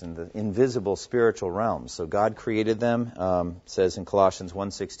things in the invisible spiritual realms. So God created them. Says in Colossians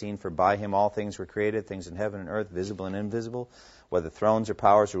 1:16, for by Him all things were created, things in heaven and earth, visible and invisible, whether thrones or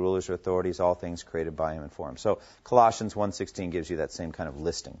powers or rulers or authorities, all things created by Him and for Him. So Colossians 1:16 gives you that same kind of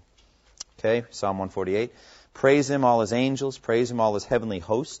listing. Okay, Psalm 148. Praise Him, all His angels. Praise Him, all His heavenly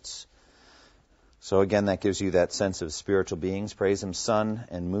hosts. So again, that gives you that sense of spiritual beings. Praise Him, sun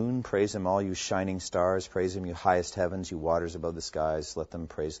and moon. Praise Him, all you shining stars. Praise Him, you highest heavens, you waters above the skies. Let them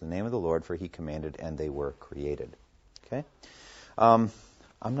praise the name of the Lord, for He commanded, and they were created. Okay? I'm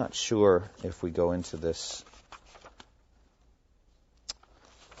not sure if we go into this.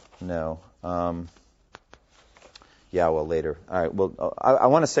 No. Yeah, well, later. All right. Well, I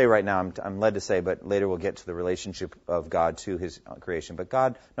want to say right now, I'm led to say, but later we'll get to the relationship of God to His creation. But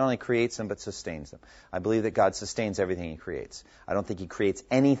God not only creates them, but sustains them. I believe that God sustains everything He creates. I don't think He creates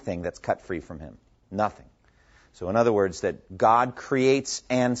anything that's cut free from Him. Nothing. So in other words, that God creates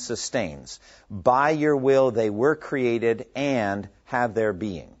and sustains. By your will, they were created and have their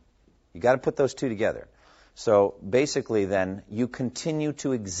being. You got to put those two together. So basically then, you continue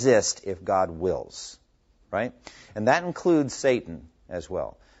to exist if God wills. Right? And that includes Satan as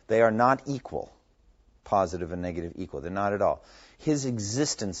well. They are not equal, positive and negative equal. They're not at all. His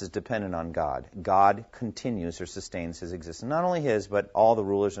existence is dependent on God. God continues or sustains His existence. Not only His, but all the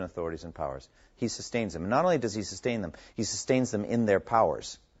rulers and authorities and powers. He sustains them. And not only does He sustain them, He sustains them in their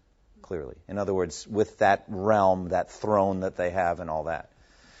powers, clearly. In other words, with that realm, that throne that they have and all that.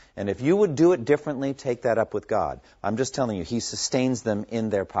 And if you would do it differently, take that up with God. I'm just telling you, He sustains them in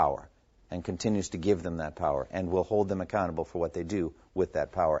their power. And continues to give them that power, and will hold them accountable for what they do with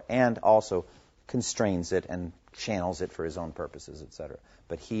that power, and also constrains it and channels it for His own purposes, etc.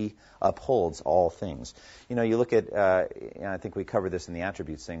 But He upholds all things. You look at, I think we covered this in the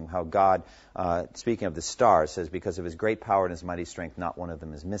attributes thing, how God, speaking of the stars, says, because of His great power and His mighty strength, not one of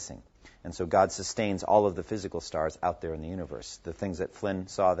them is missing. And so God sustains all of the physical stars out there in the universe. The things that Flynn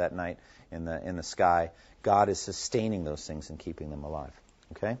saw that night in the sky, God is sustaining those things and keeping them alive.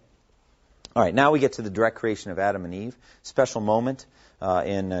 Okay? All right, now we get to the direct creation of Adam and Eve. Special moment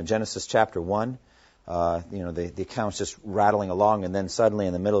in Genesis chapter 1. The account's just rattling along, and then suddenly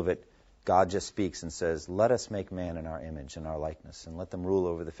in the middle of it, God just speaks and says, let us make man in our image and our likeness, and let them rule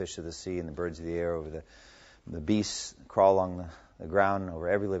over the fish of the sea and the birds of the air, over the The beasts crawl along the ground over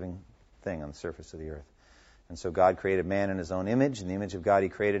every living thing on the surface of the earth. And so God created man in his own image. In the image of God he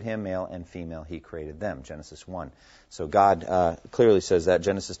created him, male and female he created them, Genesis 1. So God clearly says that.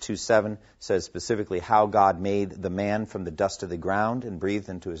 Genesis 2:7 says specifically how God made the man from the dust of the ground and breathed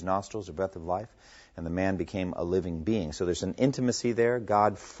into his nostrils a breath of life, and the man became a living being. So there's an intimacy there,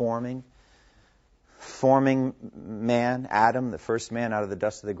 God forming man, Adam, the first man out of the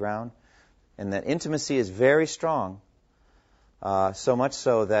dust of the ground. And that intimacy is very strong. So much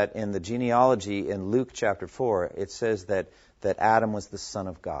so that in the genealogy in Luke chapter 4, it says that Adam was the son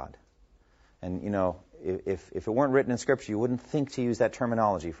of God. And, if it weren't written in Scripture, you wouldn't think to use that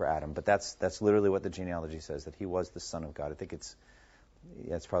terminology for Adam. But that's literally what the genealogy says, that he was the son of God. I think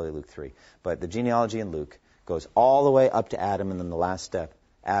it's probably Luke 3. But the genealogy in Luke goes all the way up to Adam, and then the last step,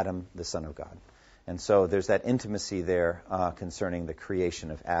 Adam, the son of God. And so there's that intimacy there concerning the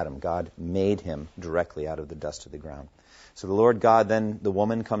creation of Adam. God made him directly out of the dust of the ground. So the Lord God, then the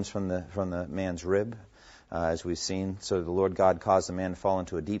woman comes from the man's rib, as we've seen. So the Lord God caused the man to fall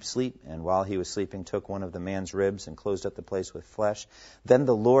into a deep sleep, and while he was sleeping took one of the man's ribs and closed up the place with flesh. Then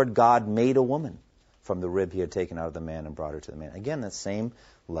the Lord God made a woman from the rib he had taken out of the man and brought her to the man. Again, that same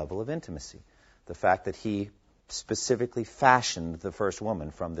level of intimacy. The fact that he specifically fashioned the first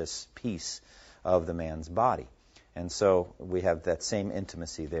woman from this piece of the man's body. And so we have that same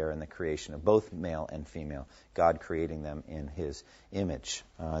intimacy there in the creation of both male and female, God creating them in his image.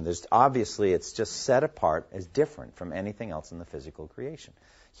 Obviously, it's just set apart as different from anything else in the physical creation.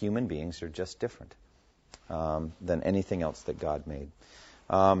 Human beings are just different than anything else that God made.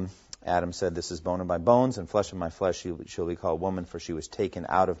 Adam said, "This is bone of my bones and flesh of my flesh. She'll be called woman, for she was taken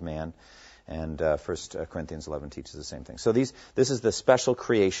out of man." And 1 Corinthians 11 teaches the same thing. So this is the special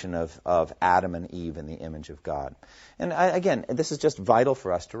creation of Adam and Eve in the image of God. And again, this is just vital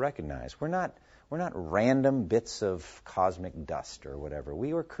for us to recognize. We're not random bits of cosmic dust or whatever.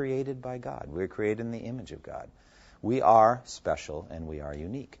 We were created by God. We were created in the image of God. We are special and we are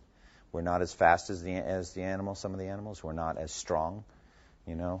unique. We're not as fast as the animals, some of the animals. We're not as strong.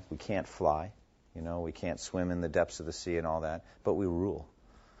 We can't fly. We can't swim in the depths of the sea and all that. But we rule.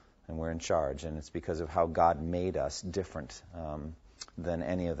 And we're in charge, and it's because of how God made us different than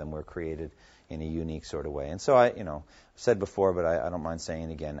any of them. We're created in a unique sort of way. And so I've said before, but I don't mind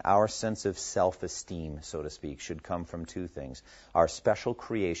saying it again. Our sense of self-esteem, so to speak, should come from two things: our special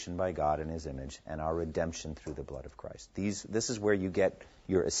creation by God in his image, and our redemption through the blood of Christ. This is where you get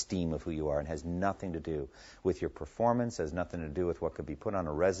your esteem of who you are, and has nothing to do with your performance, has nothing to do with what could be put on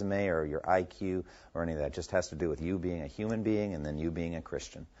a resume or your IQ or any of that. It just has to do with you being a human being and then you being a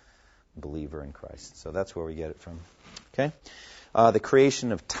Christian believer in Christ. So that's where we get it from. Okay? The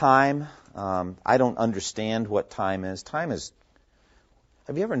creation of time. I don't understand what time is.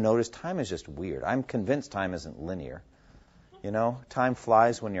 Have you ever noticed time is just weird? I'm convinced time isn't linear. Time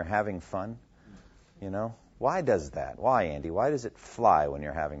flies when you're having fun. Why does that? Why, Andy? Why does it fly when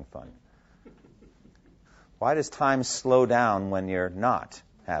you're having fun? Why does time slow down when you're not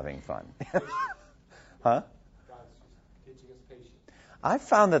having fun? Huh? I've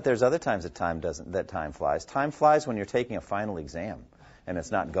found that there's other times that time flies. Time flies when you're taking a final exam and it's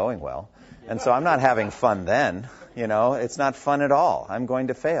not going well. And so I'm not having fun then. It's not fun at all. I'm going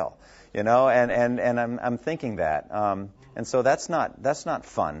to fail. And I'm thinking that. And so that's not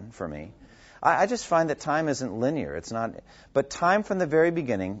fun for me. I just find that time isn't linear. It's not. But time from the very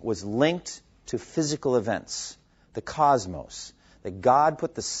beginning was linked to physical events, the cosmos. That God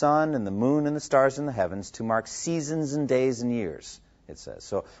put the sun and the moon and the stars in the heavens to mark seasons and days and years. It says.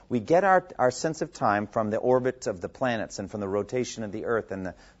 So we get our sense of time from the orbit of the planets and from the rotation of the earth,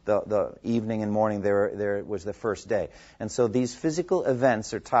 and the evening and morning there was the first day. And so these physical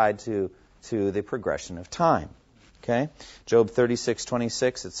events are tied to the progression of time. Okay? Job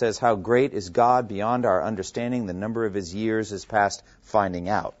 36:26, it says, "How great is God beyond our understanding. The number of his years is past finding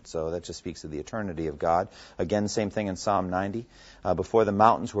out." So that just speaks of the eternity of God. Again, same thing in Psalm 90. "Before the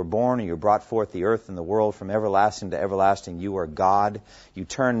mountains were born, and you brought forth the earth and the world, from everlasting to everlasting, you are God. You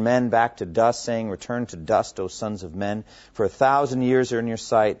turn men back to dust, saying, return to dust, O sons of men. For 1,000 years are in your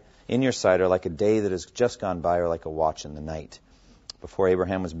sight are like a day that has just gone by, or like a watch in the night. Before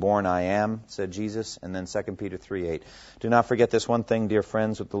Abraham was born, I am," said Jesus. And then 2 Peter 3:8. "Do not forget this one thing, dear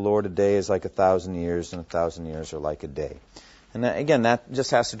friends, with the Lord a day is like 1,000 years, and 1,000 years are like a day." And again, that just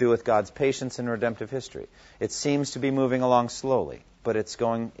has to do with God's patience in redemptive history. It seems to be moving along slowly, but it's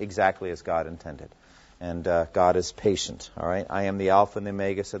going exactly as God intended. And God is patient, all right? I am the Alpha and the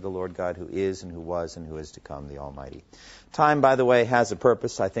Omega, said the Lord God, who is and who was and who is to come, the Almighty. Time, by the way, has a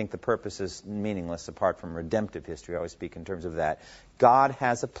purpose. I think the purpose is meaningless apart from redemptive history. I always speak in terms of that. God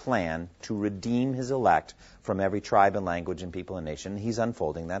has a plan to redeem his elect from every tribe and language and people and nation. He's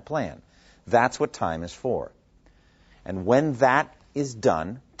unfolding that plan. That's what time is for. And when that is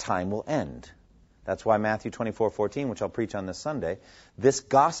done, time will end. That's why Matthew 24:14, which I'll preach on this Sunday, this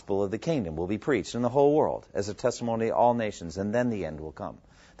gospel of the kingdom will be preached in the whole world as a testimony to all nations, and then the end will come.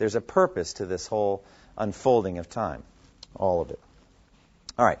 There's a purpose to this whole unfolding of time, all of it.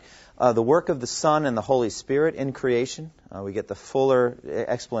 All right, the work of the Son and the Holy Spirit in creation. We get the fuller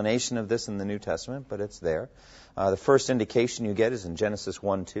explanation of this in the New Testament, but it's there. The first indication you get is in Genesis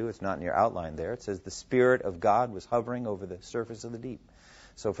 1:2. It's not in your outline there. It says the Spirit of God was hovering over the surface of the deep.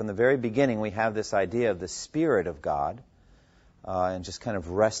 So from the very beginning, we have this idea of the Spirit of God, and just kind of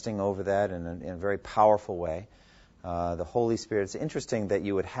resting over that in a very powerful way. The Holy Spirit. It's interesting that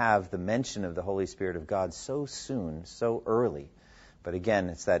you would have the mention of the Holy Spirit of God so soon, so early. But again,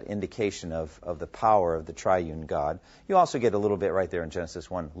 it's that indication of the power of the triune God. You also get a little bit right there in Genesis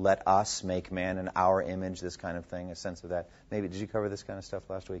 1. Let us make man in our image, this kind of thing, a sense of that. Maybe, did you cover this kind of stuff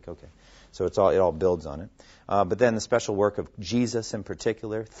last week? Okay. So it all builds on it. But then the special work of Jesus in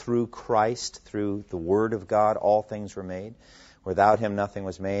particular, through Christ, through the Word of God, all things were made. Without him, nothing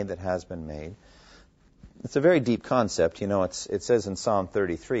was made that has been made. It's a very deep concept. You know, it says in Psalm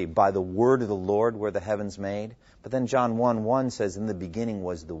 33, by the word of the Lord were the heavens made. But then John 1:1 says, in the beginning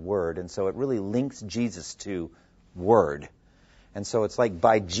was the Word. And so it really links Jesus to Word. And so it's like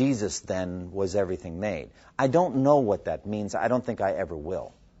by Jesus then was everything made. I don't know what that means. I don't think I ever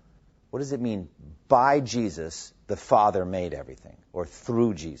will. What does it mean? By Jesus, the Father made everything. Or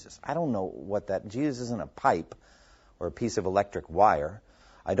through Jesus. I don't know what that... Jesus isn't a pipe or a piece of electric wire.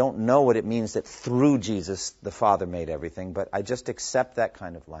 I don't know what it means that through Jesus, the Father made everything, but I just accept that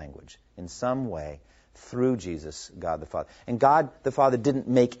kind of language. In some way, through Jesus, God the Father. And God the Father didn't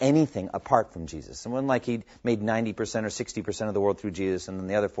make anything apart from Jesus. It wasn't like he made 90% or 60% of the world through Jesus and then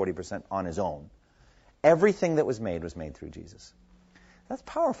the other 40% on his own. Everything that was made through Jesus. That's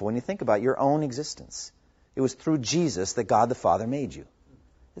powerful when you think about your own existence. It was through Jesus that God the Father made you.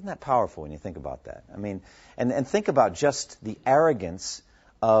 Isn't that powerful when you think about that? I mean, and think about just the arrogance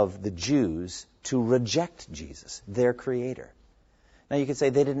of the Jews to reject Jesus, their Creator. Now you could say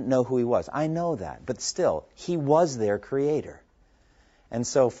they didn't know who he was. I know that, but still, he was their Creator. And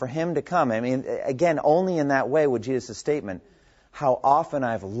so for him to come, I mean, again, only in that way would Jesus' statement, how often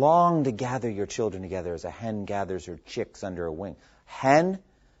I've longed to gather your children together as a hen gathers her chicks under a wing. Hen?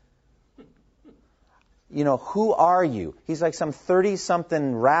 You know, who are you? He's like some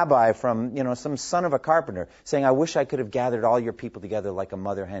 30-something rabbi from, some son of a carpenter saying, I wish I could have gathered all your people together like a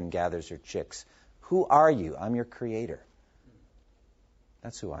mother hen gathers her chicks. Who are you? I'm your Creator.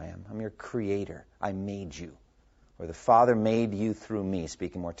 That's who I am. I'm your Creator. I made you. Or the Father made you through me,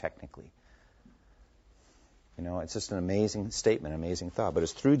 speaking more technically. It's just an amazing statement, amazing thought. But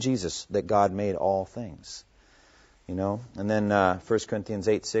it's through Jesus that God made all things. And then 1 Corinthians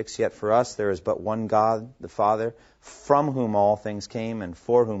 8:6, yet for us there is but one God, the Father, from whom all things came and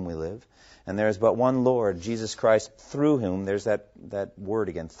for whom we live. And there is but one Lord, Jesus Christ, through whom, there's that word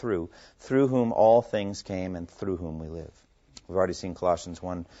again, through whom all things came and through whom we live. We've already seen Colossians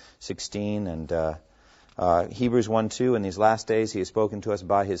 1:16 and Hebrews 1:2. In these last days he has spoken to us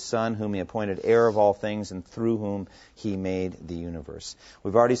by his Son, whom he appointed heir of all things and through whom he made the universe.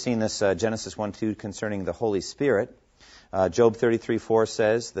 We've already seen this Genesis 1:2 concerning the Holy Spirit. Job 33:4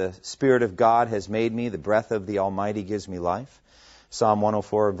 says, the Spirit of God has made me, the breath of the Almighty gives me life. Psalm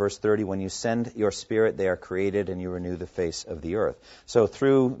 104 verse 30, when you send your Spirit, they are created and you renew the face of the earth. So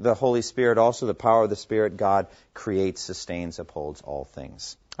through the Holy Spirit, also the power of the Spirit, God creates, sustains, upholds all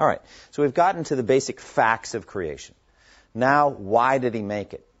things. All right, so we've gotten to the basic facts of creation. Now, why did he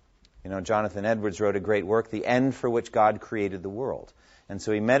make it? Jonathan Edwards wrote a great work, The End for Which God Created the World. And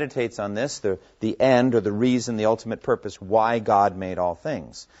so he meditates on this, the end or the reason, the ultimate purpose, why God made all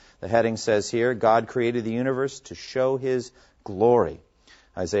things. The heading says here, God created the universe to show his glory.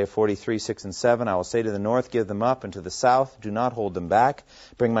 Isaiah 43:6 and 7, I will say to the north, give them up, and to the south, do not hold them back.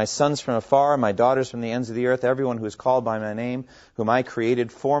 Bring my sons from afar, my daughters from the ends of the earth, everyone who is called by my name, whom I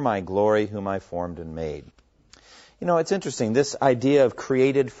created for my glory, whom I formed and made. It's interesting. This idea of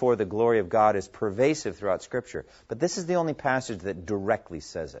created for the glory of God is pervasive throughout Scripture. But this is the only passage that directly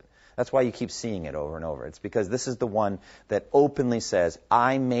says it. That's why you keep seeing it over and over. It's because this is the one that openly says,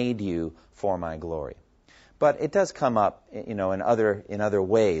 I made you for my glory. But it does come up, in other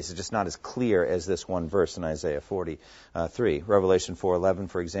ways. It's just not as clear as this one verse in Isaiah 43. Revelation 4:11,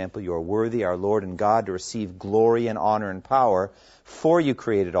 for example, you are worthy, our Lord and God, to receive glory and honor and power, for you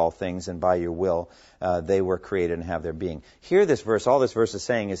created all things, and by your will they were created and have their being. Here this verse, all this verse is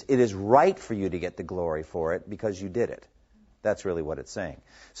saying is, it is right for you to get the glory for it because you did it. That's really what it's saying.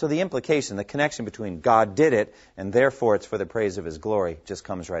 So the implication, the connection between God did it, and therefore it's for the praise of His glory, just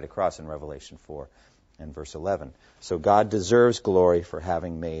comes right across in Revelation 4. And verse 11. So God deserves glory for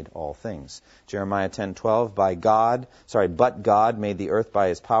having made all things. Jeremiah 10:12, but God made the earth by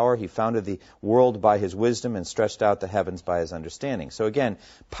His power. He founded the world by His wisdom and stretched out the heavens by His understanding. So again,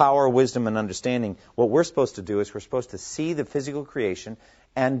 power, wisdom, and understanding. What we're supposed to do is we're supposed to see the physical creation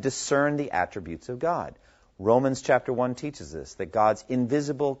and discern the attributes of God. Romans chapter 1 teaches us that God's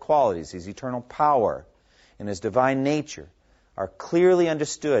invisible qualities, His eternal power, and His divine nature are clearly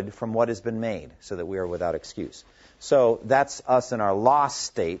understood from what has been made, so that we are without excuse. So that's us in our lost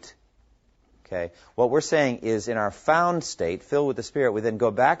state. Okay. What we're saying is, in our found state, filled with the Spirit, we then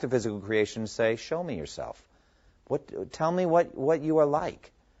go back to physical creation and say, show me yourself. Tell me what you are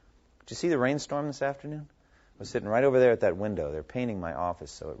like. Did you see the rainstorm this afternoon? I was sitting right over there at that window. They're painting my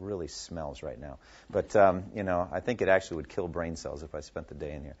office, so it really smells right now. But, I think it actually would kill brain cells if I spent the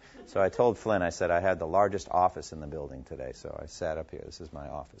day in here. So I told Flynn, I said I had the largest office in the building today, so I sat up here. This is my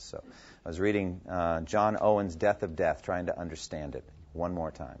office. So I was reading John Owen's Death of Death, trying to understand it one more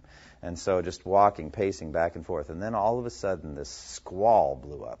time. And so just walking, pacing back and forth. And then all of a sudden, this squall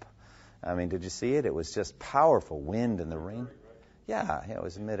blew up. I mean, did you see it? It was just powerful wind and the rain. Yeah, it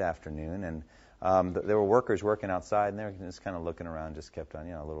was mid-afternoon, and there were workers working outside, and they were just kind of looking around, just kept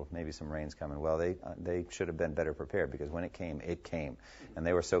on, maybe some rain's coming. Well, they should have been better prepared, because when it came. And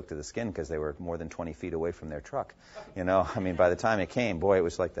they were soaked to the skin because they were more than 20 feet away from their truck. By the time it came, boy, it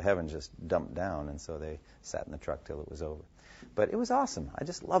was like the heavens just dumped down, and so they sat in the truck till it was over. But it was awesome. I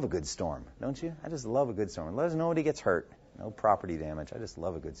just love a good storm, don't you? I just love a good storm. As long as nobody gets hurt, no property damage, I just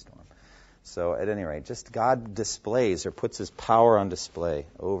love a good storm. So at any rate, just God displays or puts His power on display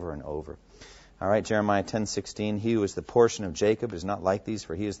over and over. All right, Jeremiah 10:16, He who is the portion of Jacob is not like these,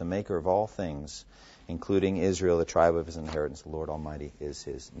 for He is the maker of all things, including Israel, the tribe of His inheritance. The Lord Almighty is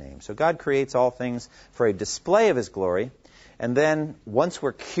His name. So God creates all things for a display of His glory. And then once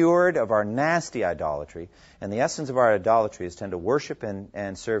we're cured of our nasty idolatry, and the essence of our idolatry is tend to worship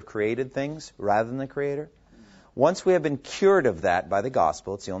and serve created things rather than the Creator. Once we have been cured of that by the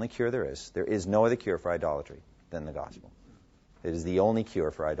gospel, it's the only cure there is. There is no other cure for idolatry than the gospel. It is the only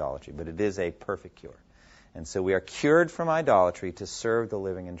cure for idolatry, but it is a perfect cure. And so we are cured from idolatry to serve the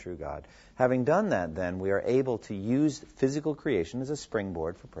living and true God. Having done that, then, we are able to use physical creation as a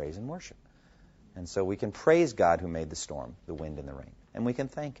springboard for praise and worship. And so we can praise God who made the storm, the wind, and the rain. And we can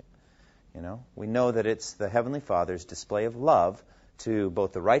thank Him. We know that it's the Heavenly Father's display of love to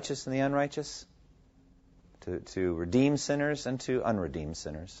both the righteous and the unrighteous, to redeem sinners and to unredeemed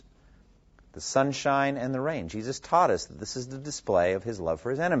sinners. The sunshine and the rain. Jesus taught us that this is the display of His love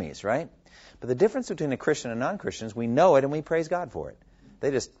for His enemies, right? But the difference between a Christian and non-Christian is we know it and we praise God for it.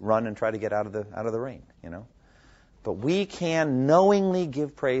 They just run and try to get out of the rain, But we can knowingly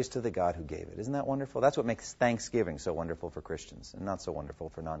give praise to the God who gave it. Isn't that wonderful? That's what makes Thanksgiving so wonderful for Christians and not so wonderful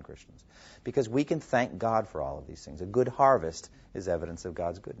for non-Christians. Because we can thank God for all of these things. A good harvest is evidence of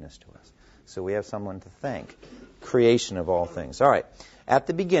God's goodness to us. So we have someone to thank. Creation of all things. All right. At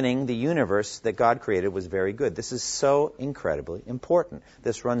the beginning, the universe that God created was very good. This is so incredibly important.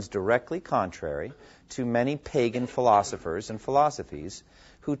 This runs directly contrary to many pagan philosophers and philosophies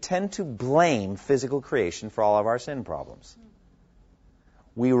who tend to blame physical creation for all of our sin problems.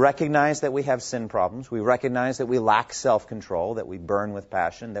 We recognize that we have sin problems. We recognize that we lack self-control, that we burn with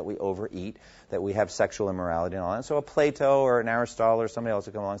passion, that we overeat, that we have sexual immorality and all that. So a Plato or an Aristotle or somebody else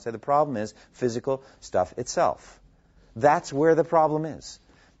will come along and say the problem is physical stuff itself. That's where the problem is.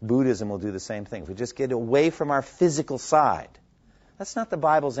 Buddhism will do the same thing. If we just get away from our physical side, that's not the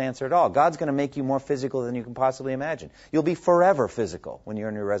Bible's answer at all. God's going to make you more physical than you can possibly imagine. You'll be forever physical when you're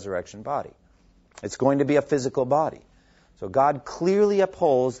in your resurrection body. It's going to be a physical body. So God clearly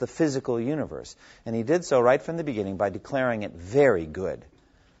upholds the physical universe. And He did so right from the beginning by declaring it very good.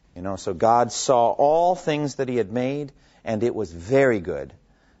 So God saw all things that He had made, and it was very good.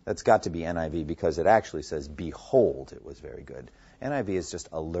 That's got to be NIV because it actually says, behold, it was very good. NIV is just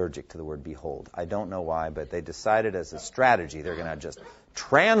allergic to the word behold. I don't know why, but they decided as a strategy they're going to just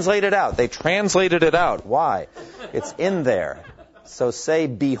translate it out. They translated it out. Why? It's in there. So say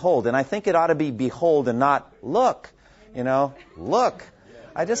behold. And I think it ought to be behold and not look. Look.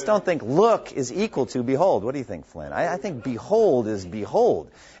 I just don't think look is equal to behold. What do you think, Flynn? I think behold is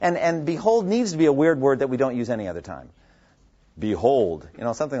behold. And behold needs to be a weird word that we don't use any other time. Behold,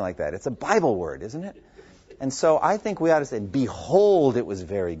 something like that. It's a Bible word, isn't it? And so I think we ought to say, behold, it was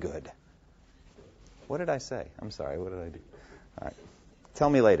very good. What did I say? I'm sorry, what did I do? All right. Tell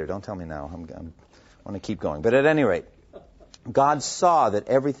me later. Don't tell me now. I want to keep going. But at any rate, God saw that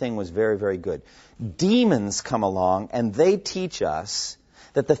everything was very, very good. Demons come along and they teach us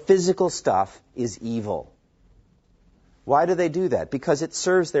that the physical stuff is evil. Why do they do that? Because it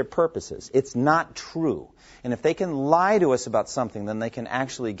serves their purposes. It's not true. And if they can lie to us about something, then they can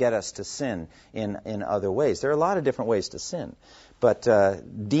actually get us to sin in other ways. There are a lot of different ways to sin. But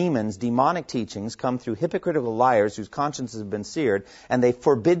demonic teachings come through hypocritical liars whose consciences have been seared, and they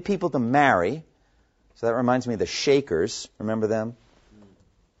forbid people to marry. So that reminds me of the Shakers. Remember them?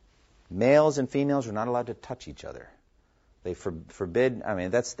 Males and females are not allowed to touch each other. They forbid,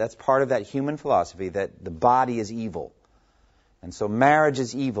 that's part of that human philosophy that the body is evil. And so marriage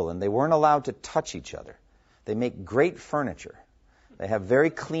is evil, and they weren't allowed to touch each other. They make great furniture. They have very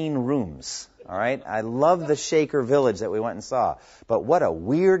clean rooms. All right? I love the Shaker village that we went and saw. But what a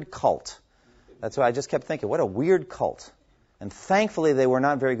weird cult. That's why I just kept thinking, what a weird cult. And thankfully, they were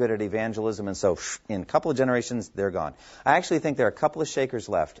not very good at evangelism, and so in a couple of generations, they're gone. I actually think there are a couple of Shakers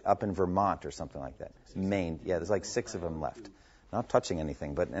left up in Vermont or something like that. Maine. Yeah, there's like 6 of them left. Not touching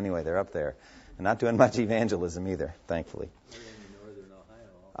anything, but anyway, they're up there. And not doing much evangelism either, thankfully. They're in northern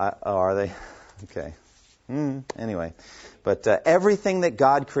Ohio. Are they? Okay. Anyway, but everything that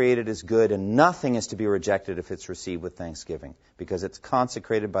God created is good, and nothing is to be rejected if it's received with thanksgiving, because it's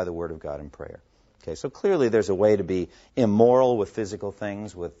consecrated by the Word of God in prayer. Okay, so clearly there's a way to be immoral with physical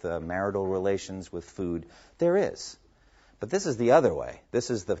things, with marital relations, with food. There is. But this is the other way. This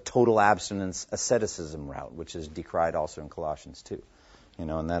is the total abstinence asceticism route, which is decried also in Colossians 2.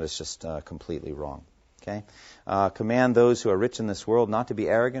 And that is just completely wrong. Okay? Command those who are rich in this world not to be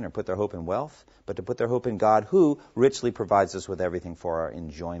arrogant or put their hope in wealth, but to put their hope in God, who richly provides us with everything for our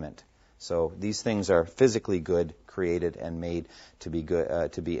enjoyment. So these things are physically good, created and made to be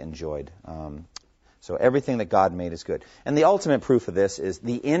good, to be enjoyed. So everything that God made is good. And the ultimate proof of this is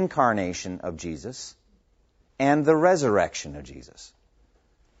the incarnation of Jesus and the resurrection of Jesus.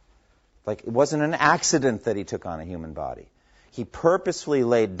 Like, it wasn't an accident that he took on a human body. He purposefully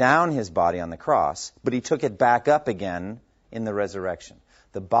laid down his body on the cross, but he took it back up again in the resurrection.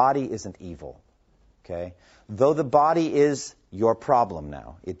 The body isn't evil, okay? Though the body is your problem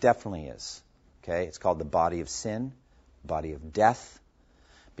now, it definitely is, okay? It's called the body of sin, body of death,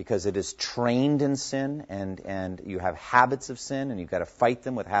 because it is trained in sin, and you have habits of sin, and you've got to fight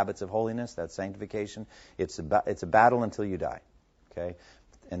them with habits of holiness. That's sanctification. It's a battle until you die, okay?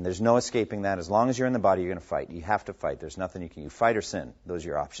 And there's no escaping that. As long as you're in the body, you're going to fight. You have to fight. There's nothing you fight or sin. Those are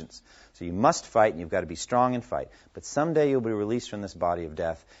your options. So you must fight, and you've got to be strong and fight. But someday you'll be released from this body of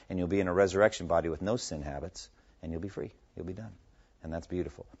death, and you'll be in a resurrection body with no sin habits, and you'll be free. You'll be done. And that's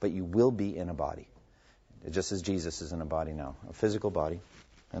beautiful. But you will be in a body, just as Jesus is in a body now, a physical body.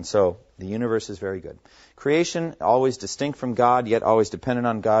 And so the universe is very good. Creation, always distinct from God, yet always dependent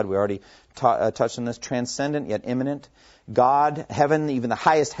on God. We already touched on this. Transcendent, yet immanent. God, heaven, even the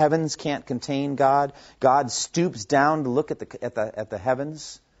highest heavens can't contain God. God stoops down to look at the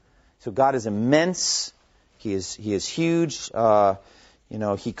heavens. So God is immense. He is huge.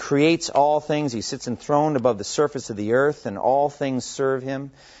 He creates all things. He sits enthroned above the surface of the earth, and all things serve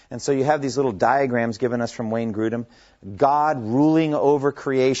him. And so you have these little diagrams given us from Wayne Grudem. God ruling over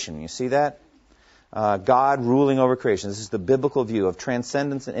creation. You see that? God ruling over creation. This is the biblical view of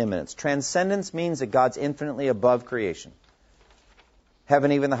transcendence and immanence. Transcendence means that God's infinitely above creation.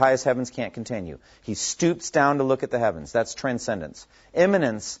 Heaven, even the highest heavens, can't contain you. He stoops down to look at the heavens. That's transcendence.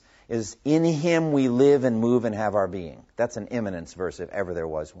 Immanence is in him we live and move and have our being. That's an immanence verse, if ever there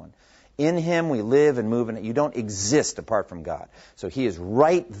was one. In him we live and move, and you don't exist apart from God. So he is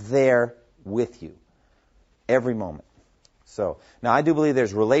right there with you every moment. So now I do believe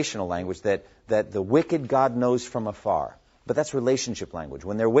there's relational language that the wicked God knows from afar. But that's relationship language.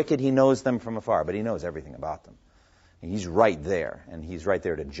 When they're wicked, he knows them from afar, but he knows everything about them. And he's right there, and he's right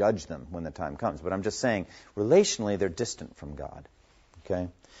there to judge them when the time comes. But I'm just saying, relationally, they're distant from God. Okay?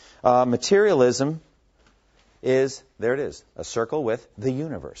 Materialism is, there it is, a circle with the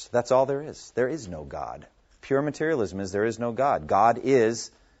universe. That's all there is. There is no God. Pure materialism is there is no God. God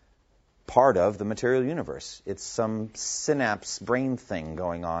is part of the material universe. It's some synapse brain thing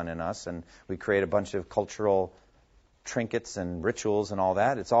going on in us, and we create a bunch of cultural trinkets and rituals and all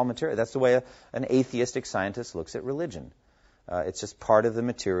that. It's all material. That's the way an atheistic scientist looks at religion. It's just part of the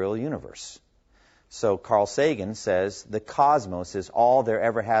material universe. So Carl Sagan says the cosmos is all there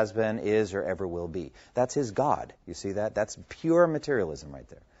ever has been, is, or ever will be. That's his God. You see that? That's pure materialism right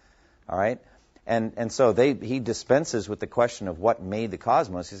there. All right? And so he dispenses with the question of what made the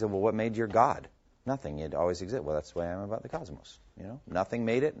cosmos. He said, well, what made your God? Nothing. It always exists. Well, that's the way I am about the cosmos. Nothing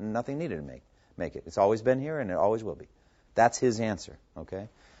made it and nothing needed to make it. It's always been here and it always will be. That's his answer. Okay?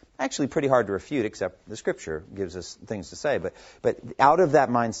 Actually pretty hard to refute, except the Scripture gives us things to say. But out of that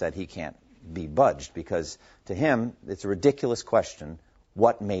mindset, he can't be budged, because to him, it's a ridiculous question,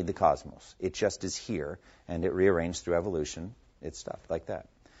 what made the cosmos? It just is here, and it rearranged through evolution. It's stuff like that.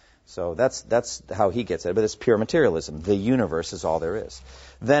 So that's how he gets it. But it's pure materialism. The universe is all there is.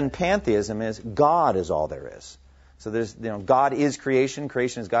 Then pantheism is God is all there is. So there's, God is creation,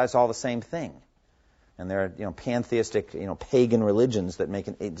 creation is God. It's all the same thing. And there are, pantheistic, pagan religions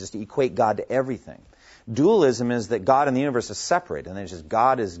that just equate God to everything. Dualism is that God and the universe is separate, and there's just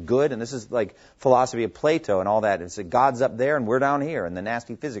God is good, and this is like philosophy of Plato and all that. It's that God's up there and we're down here in the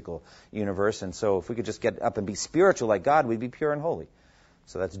nasty physical universe, and so if we could just get up and be spiritual like God, we'd be pure and holy.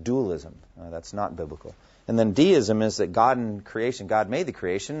 So that's dualism. That's not biblical. And then deism is that God and creation, God made the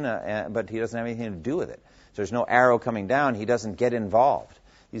creation, but he doesn't have anything to do with it. So there's no arrow coming down. He doesn't get involved.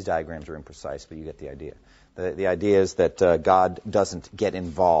 These diagrams are imprecise, but you get the idea. The idea is that God doesn't get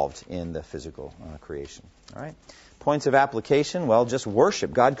involved in the physical creation. All right. Points of application, well, just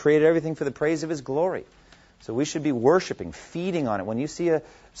worship. God created everything for the praise of his glory. So we should be worshiping, feeding on it. When you see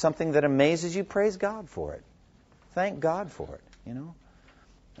something that amazes you, praise God for it. Thank God for it,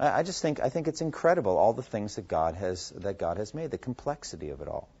 I think it's incredible, all the things that God has made, the complexity of it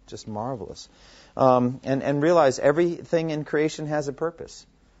all. Just marvelous. And realize everything in creation has a purpose.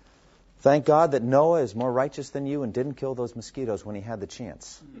 Thank God that Noah is more righteous than you and didn't kill those mosquitoes when he had the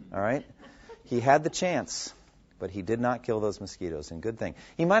chance. All right? He had the chance, but he did not kill those mosquitoes. And good thing.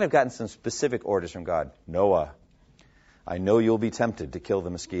 He might have gotten some specific orders from God. Noah, I know you'll be tempted to kill the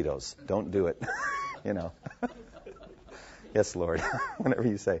mosquitoes. Don't do it. Yes, Lord, whatever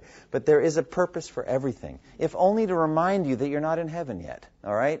you say. But there is a purpose for everything, if only to remind you that you're not in heaven yet.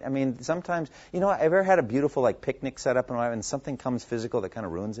 All right? I mean, sometimes, I've ever had a beautiful picnic set up and something comes physical that kind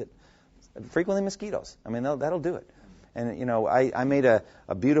of ruins it. Frequently mosquitoes. I mean, that'll do it. And, I made a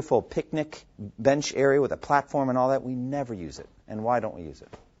beautiful picnic bench area with a platform and all that. We never use it. And why don't we use it?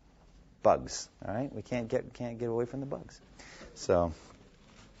 Bugs. All right? We can't get away from the bugs. So,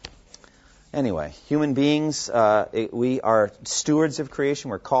 anyway, human beings, we are stewards of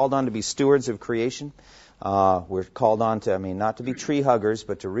creation. We're called on to be stewards of creation. We're called on to, not to be tree huggers,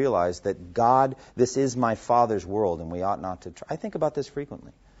 but to realize that God, this is my Father's world, and we ought not to I think about this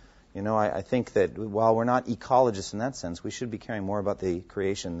frequently. I think that while we're not ecologists in that sense, we should be caring more about the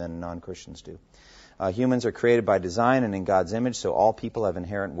creation than non-Christians do. Humans are created by design and in God's image, so all people have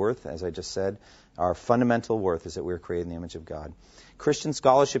inherent worth, as I just said. Our fundamental worth is that we're created in the image of God. Christian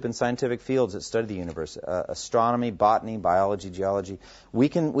scholarship in scientific fields that study the universe, astronomy, botany, biology, geology, we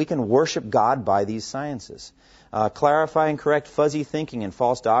can worship God by these sciences. Clarify and correct fuzzy thinking and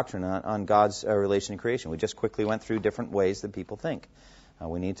false doctrine on God's relation to creation. We just quickly went through different ways that people think.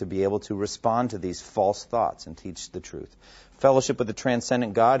 We need to be able to respond to these false thoughts and teach the truth. Fellowship with the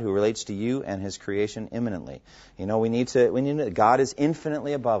transcendent God who relates to you and his creation immanently. We need to God is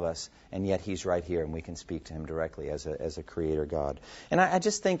infinitely above us, and yet he's right here, and we can speak to him directly as a creator God. And I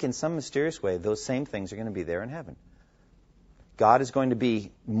just think in some mysterious way, those same things are going to be there in heaven. God is going to be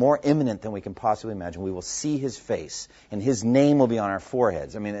more immanent than we can possibly imagine. We will see his face, and his name will be on our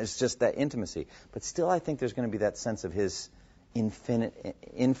foreheads. It's just that intimacy. But still, I think there's going to be that sense of his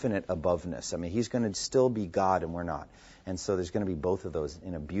infinite aboveness. He's going to still be God and we're not. And so there's going to be both of those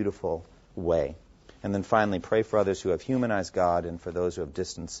in a beautiful way. And then finally, pray for others who have humanized God and for those who have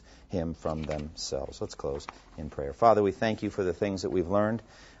distanced him from themselves. Let's close in prayer. Father, we thank you for the things that we've learned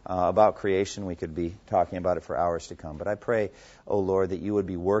about creation. We could be talking about it for hours to come. But I pray, O Lord, that you would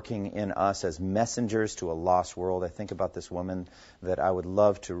be working in us as messengers to a lost world. I think about this woman that I would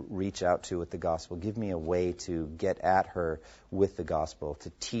love to reach out to with the gospel. Give me a way to get at her with the gospel,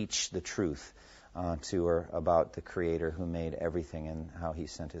 to teach the truth to her about the Creator who made everything and how he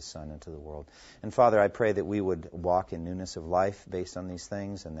sent his Son into the world. And Father, I pray that we would walk in newness of life based on these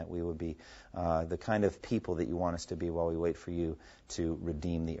things, and that we would be the kind of people that you want us to be while we wait for you to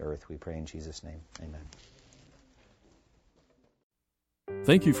redeem the earth. We pray in Jesus' name. Amen.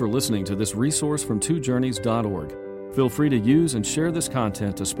 Thank you for listening to this resource from twojourneys.org. Feel free to use and share this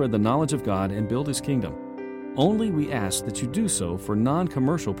content to spread the knowledge of God and build his kingdom. Only we ask that you do so for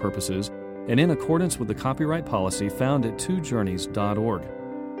non-commercial purposes and in accordance with the copyright policy found at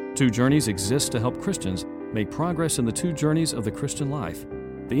twojourneys.org. Two Journeys exists to help Christians make progress in the two journeys of the Christian life: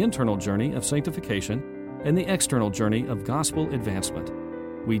 the internal journey of sanctification, and the external journey of gospel advancement.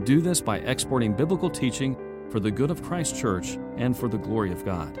 We do this by exporting biblical teaching for the good of Christ's church and for the glory of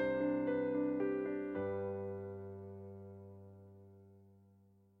God.